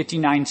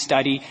 1959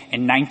 study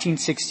and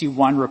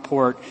 1961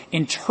 report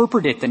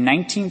interpreted the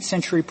 19th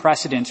century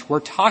precedents we're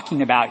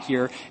talking about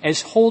here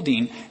as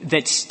holding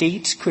that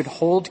states could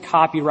hold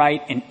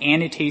copyright and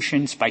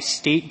annotations by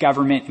state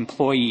government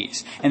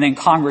employees. And then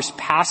Congress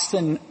passed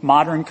the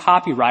Modern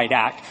Copyright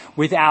Act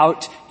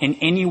without in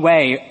any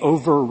way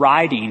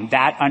overriding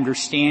that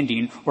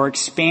understanding or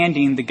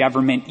expanding the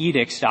government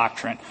edicts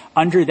doctrine.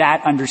 Under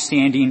that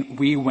understanding,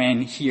 we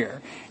win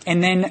here.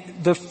 And then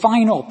the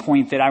final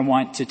point that I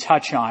want to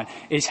touch on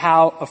is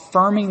how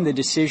affirming the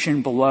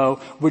decision below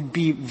would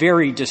be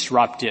very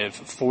disruptive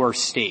for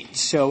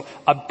states. So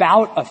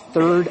about a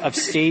third of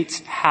states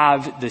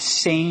have the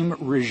same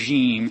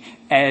regime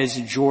as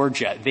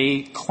Georgia.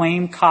 They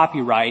claim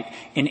copyright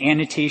in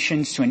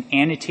annotations to an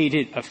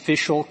annotated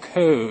official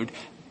code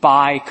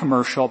by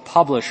commercial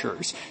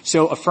publishers.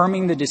 So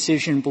affirming the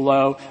decision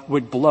below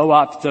would blow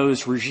up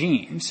those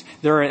regimes.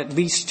 There are at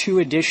least 2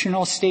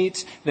 additional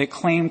states that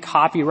claim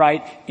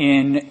copyright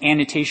in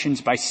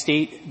annotations by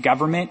state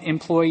government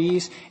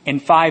employees,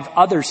 and 5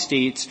 other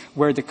states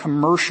where the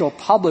commercial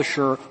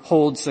publisher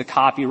holds the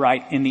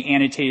copyright in the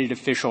annotated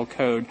official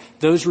code.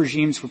 Those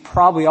regimes would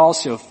probably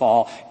also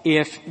fall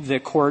if the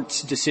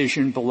Court's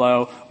decision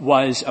below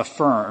was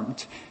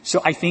affirmed.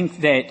 So I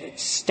think that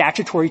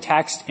statutory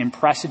text and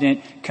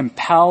precedent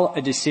compel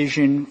a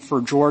decision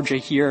for Georgia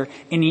here.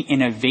 Any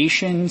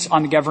innovations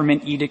on the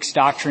government edicts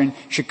doctrine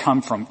should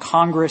come from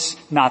Congress,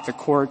 not the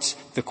courts.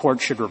 The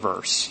Court should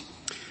reverse.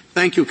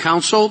 Thank you,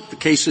 counsel. The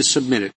case is submitted.